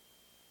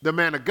 The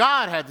man of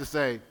God had to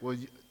say, well,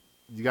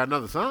 you got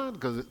another son?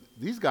 Because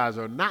these guys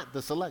are not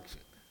the selection.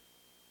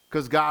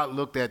 Because God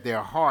looked at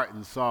their heart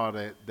and saw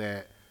that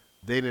they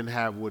didn't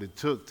have what it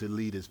took to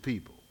lead his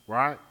people,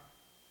 right?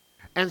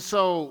 And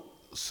so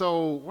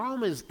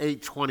Romans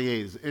 8:28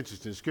 is an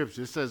interesting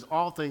scripture. It says,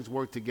 all things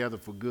work together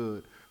for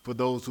good for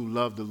those who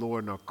love the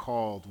Lord and are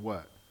called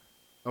what?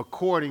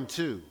 According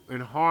to, in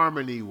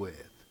harmony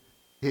with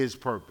his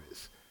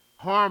purpose.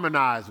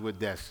 Harmonized with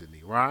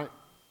destiny, right?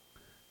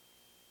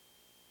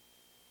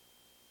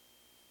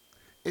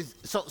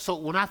 So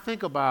when I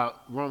think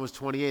about Romans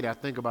 28, I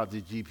think about the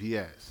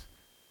GPS.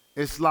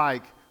 It's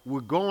like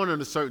we're going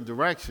in a certain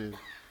direction,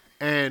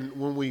 and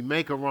when we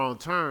make a wrong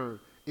turn,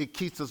 it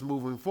keeps us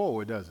moving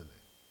forward, doesn't it?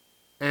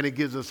 And it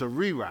gives us a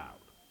reroute.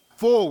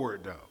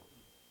 Forward, though.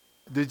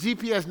 The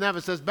GPS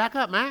never says, back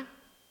up, man.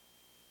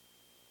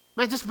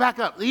 Man, just back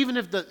up. Even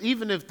if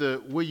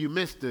the where you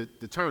missed the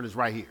turn is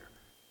right here.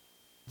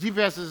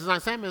 GPS is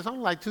not saying, man, it's only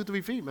like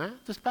 2-3 feet, man.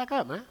 Just back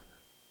up, man.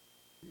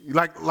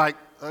 Like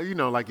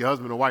your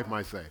husband or wife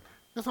might say,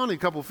 it's only a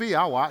couple feet,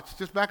 I'll watch.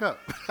 Just back up,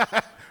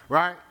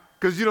 right?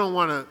 Because you don't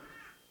want to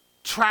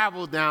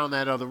travel down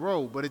that other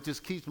road, but it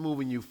just keeps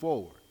moving you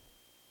forward.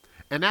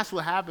 And that's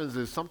what happens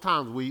is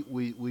sometimes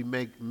we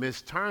make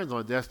missed turns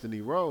on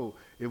Destiny Road.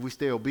 If we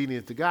stay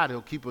obedient to God,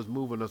 he'll keep us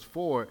moving us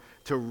forward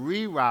to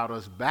reroute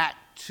us back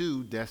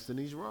to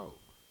Destiny's Road.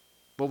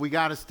 But we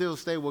got to still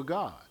stay with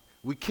God.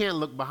 We can't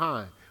look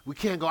behind. We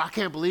can't go, I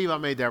can't believe I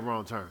made that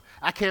wrong turn.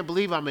 I can't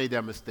believe I made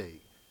that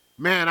mistake.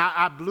 Man,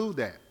 I blew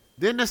that.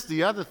 Then that's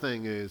the other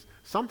thing is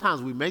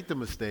sometimes we make the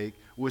mistake.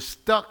 We're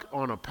stuck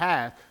on a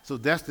path, so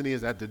destiny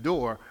is at the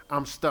door.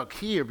 I'm stuck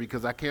here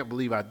because I can't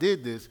believe I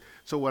did this.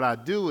 So what I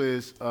do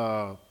is,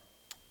 I'll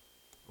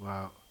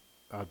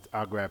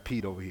grab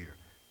Pete over here.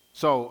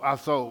 So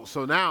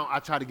now I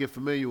try to get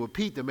familiar with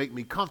Pete to make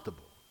me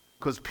comfortable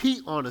because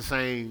Pete on the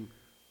same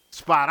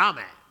spot I'm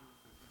at.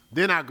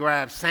 Then I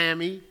grab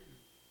Sammy,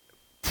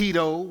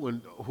 Tito,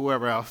 and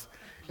whoever else,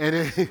 and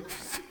then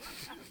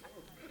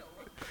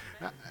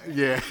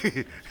Yeah,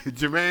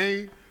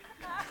 Jermaine,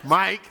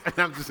 Mike, and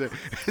I'm just saying.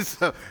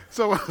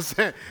 So what I'm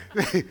saying,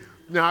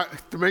 now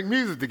to make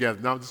music together.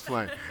 No, I'm just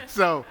playing.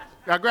 So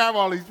I grab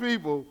all these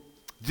people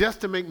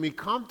just to make me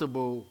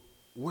comfortable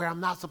where I'm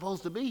not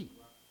supposed to be.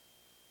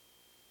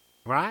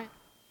 Right?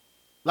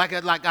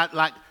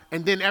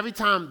 And then every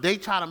time they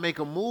try to make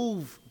a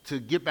move to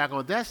get back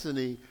on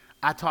Destiny,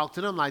 I talk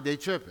to them like they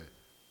tripping.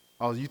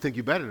 Oh, you think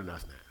you're better than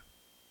us now?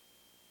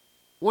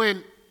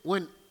 When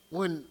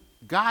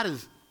God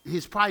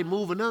he's probably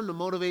moving them to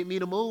motivate me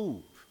to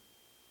move.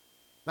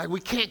 Like, we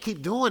can't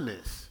keep doing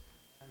this.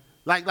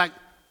 Like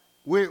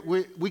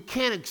we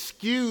can't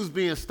excuse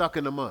being stuck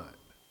in the mud.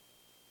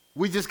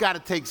 We just got to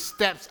take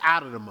steps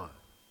out of the mud.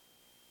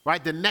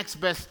 Right? The next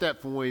best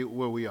step from where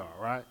we are,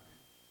 right?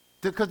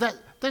 Because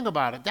think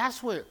about it.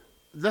 That's where,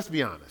 let's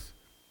be honest.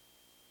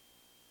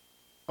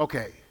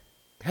 Okay.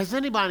 Has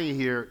anybody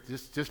here,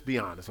 just be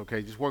honest,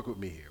 okay? Just work with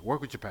me here. Work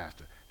with your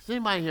pastor. Has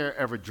anybody here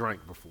ever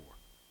drank before?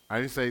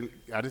 I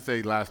didn't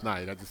say last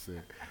night. I just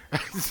said,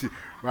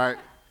 right?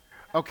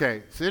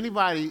 Okay. So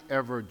anybody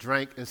ever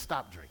drank and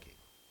stopped drinking?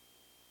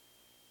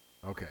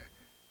 Okay.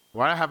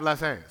 Why do I have less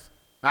hands?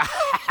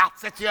 I'll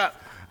set you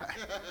up.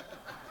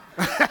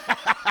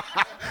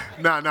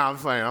 No, I'm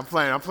playing.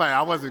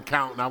 I wasn't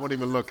counting. I wasn't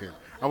even looking.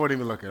 I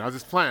was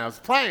just playing. I was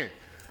playing,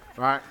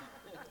 right?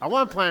 I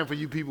wasn't playing for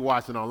you people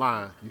watching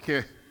online. You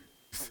can't.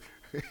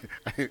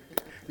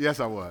 Yes,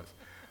 I was.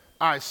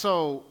 All right,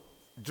 so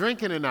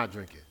drinking and not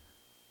drinking.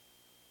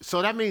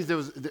 So that means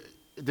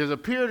there's a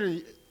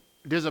period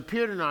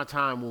in our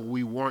time when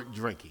we weren't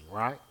drinking,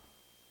 right?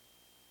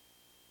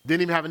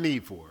 Didn't even have a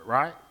need for it,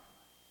 right?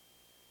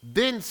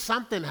 Then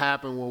something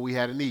happened when we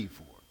had a need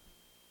for it,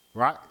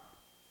 right?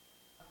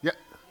 Yeah.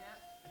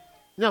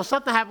 You know,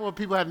 something happened when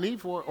people had a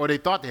need for it, or they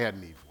thought they had a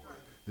need for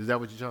it. Is that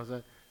what you're trying to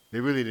say? They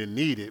really didn't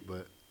need it,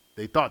 but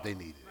they thought they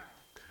needed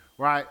it,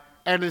 right?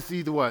 And it's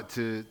either what,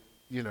 to,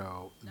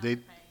 they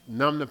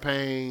numb the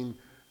pain.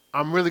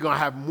 I'm really going to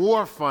have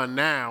more fun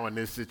now in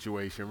this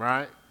situation,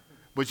 right?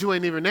 But you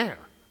ain't even there.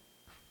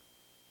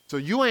 So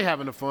you ain't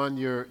having the fun.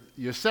 Your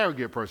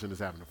surrogate person is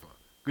having the fun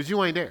because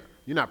you ain't there.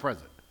 You're not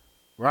present,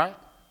 right?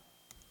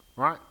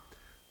 Right?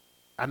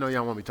 I know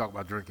y'all want me to talk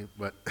about drinking,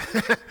 but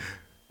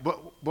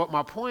but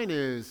my point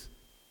is,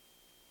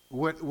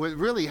 what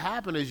really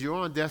happened is you're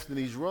on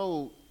Destiny's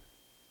Road.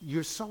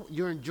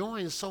 You're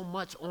enjoying so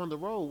much on the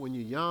road when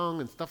you're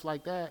young and stuff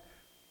like that.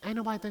 Ain't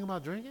nobody thinking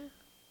about drinking.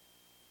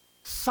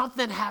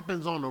 Something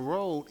happens on the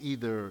road,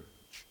 either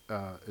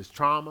it's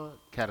trauma,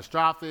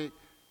 catastrophic,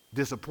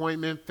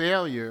 disappointment,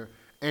 failure,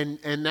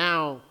 and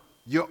now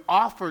you're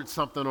offered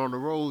something on the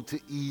road to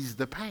ease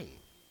the pain,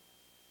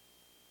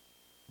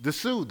 to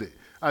soothe it.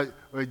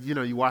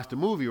 You watch the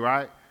movie,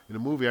 right? In the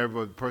movie,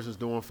 the person's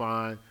doing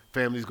fine,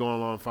 family's going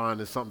along fine,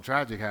 and something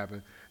tragic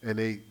happened, and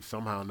they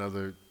somehow or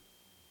another,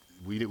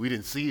 we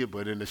didn't see it,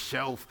 but in the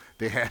shelf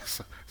they had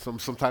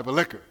some type of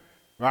liquor,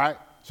 right?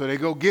 So they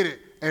go get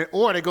it,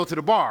 or they go to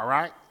the bar,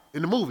 right?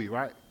 In the movie,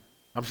 right?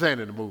 I'm saying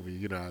in the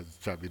movie, I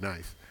just try to be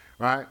nice,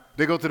 right?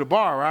 They go to the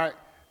bar, right?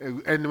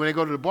 And when they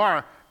go to the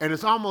bar, and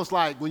it's almost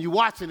like when you're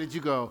watching it, you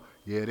go,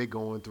 yeah, they're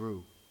going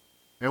through.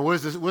 And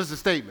what's the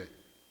statement?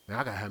 Now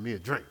I gotta have me a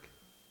drink.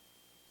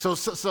 So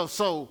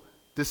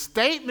the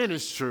statement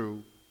is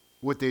true.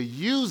 What they're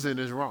using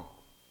is wrong.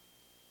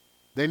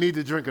 They need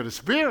the drink of the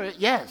Spirit,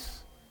 yes.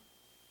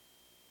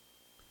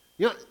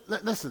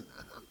 Listen,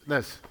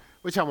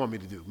 what y'all want me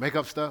to do? Make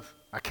up stuff?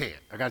 I can't.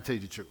 I got to tell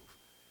you the truth.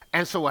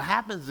 And so what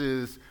happens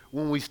is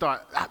when we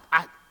start,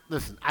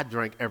 I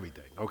drank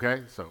everything,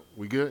 okay? So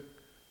we good?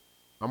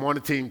 I'm on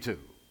the team too.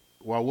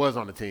 Well, I was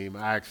on the team.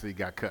 I actually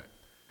got cut.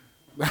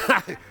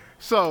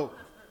 So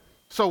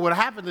what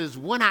happened is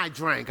when I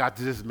drank,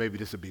 maybe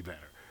this would be better.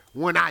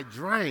 When I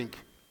drank,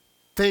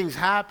 things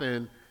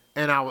happened,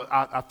 and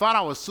I thought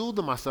I was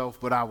soothing myself,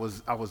 but I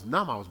was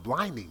numb. I was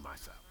blinding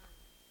myself.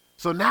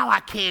 So now I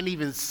can't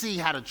even see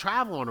how to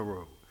travel on the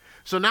road.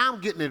 So now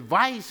I'm getting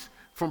advice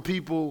from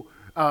people.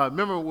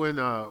 Remember when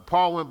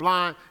Paul went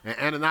blind and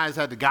Ananias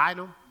had to guide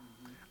him?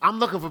 I'm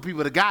looking for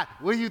people to guide.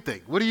 What do you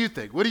think? What do you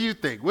think? What do you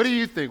think? What do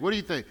you think? What do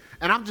you think?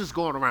 And I'm just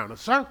going around in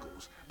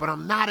circles, but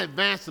I'm not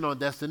advancing on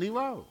Destiny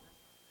Road.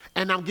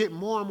 And I'm getting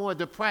more and more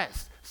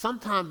depressed.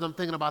 Sometimes I'm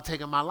thinking about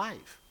taking my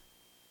life.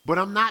 But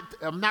I'm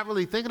not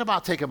really thinking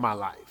about taking my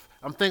life.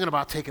 I'm thinking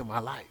about taking my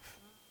life.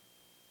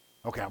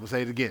 Okay, I'm gonna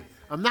say it again.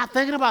 I'm not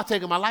thinking about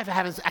taking my life. I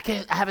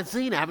haven't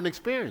seen it. I haven't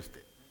experienced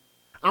it.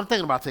 I'm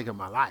thinking about taking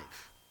my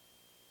life.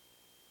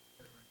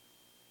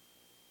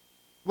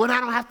 When I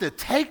don't have to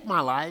take my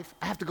life,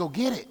 I have to go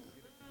get it.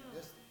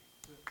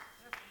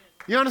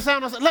 You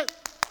understand what I'm saying? Look,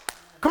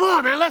 come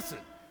on, man, listen.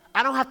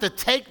 I don't have to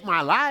take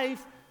my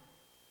life.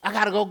 I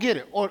got to go get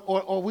it.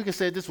 Or we can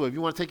say it this way. If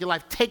you want to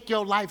take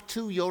your life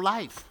to your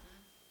life.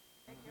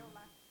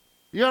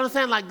 You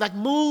understand? Like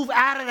move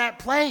out of that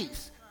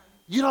place.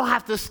 You don't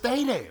have to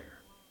stay there.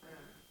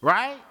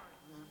 Right?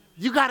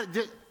 You got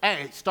to,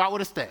 start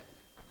with a step.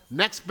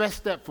 Next best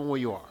step from where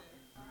you are.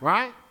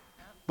 Right?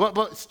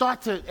 But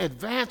start to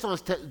advance on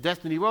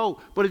Destiny Road.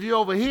 But if you're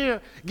over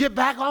here, get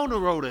back on the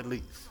road at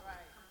least.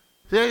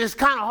 See, it's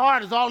kind of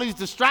hard. There's all these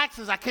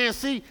distractions I can't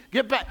see.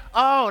 Get back.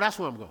 Oh, that's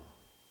where I'm going.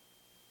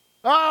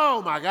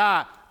 Oh, my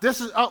God.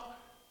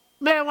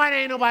 Man, why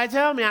ain't nobody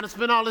tell me I done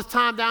spent all this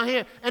time down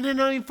here? And then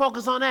don't even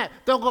focus on that.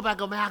 Don't go back and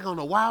go, man, I don't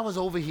know why I was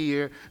over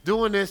here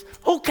doing this.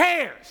 Who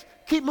cares?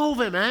 Keep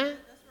moving, man. That's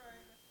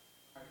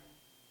right.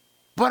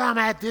 But I'm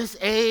at this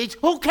age.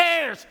 Who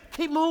cares?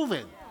 Keep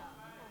moving.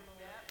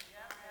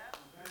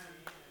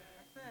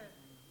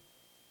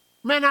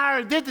 Man, I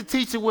already did the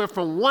teaching where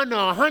from 1 to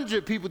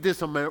 100 people did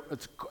some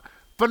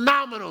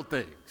phenomenal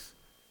things.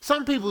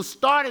 Some people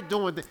started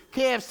doing things.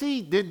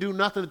 KFC didn't do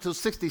nothing until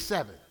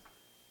 67.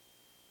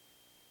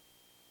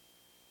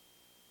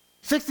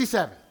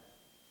 67.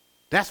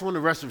 That's when the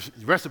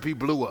recipe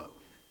blew up.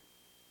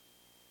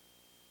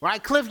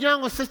 Right? Cliff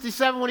Young was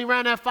 67 when he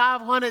ran that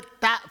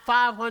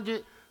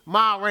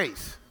 500-mile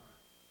race.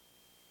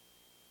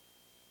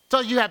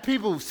 So you have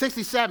people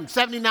 67,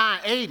 79,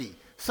 80.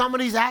 Some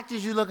of these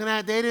actors you're looking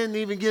at, they didn't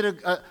even get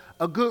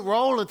a good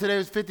role until they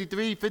was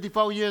 53,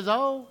 54 years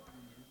old.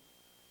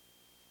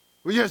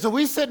 Well, yeah, so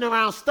we sitting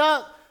around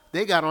stuck.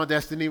 They got on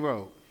Destiny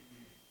Road.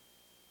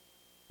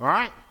 All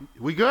right?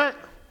 We good?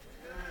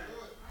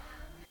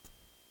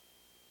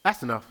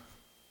 That's enough.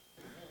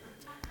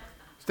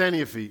 Stand on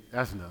your feet.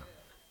 That's enough.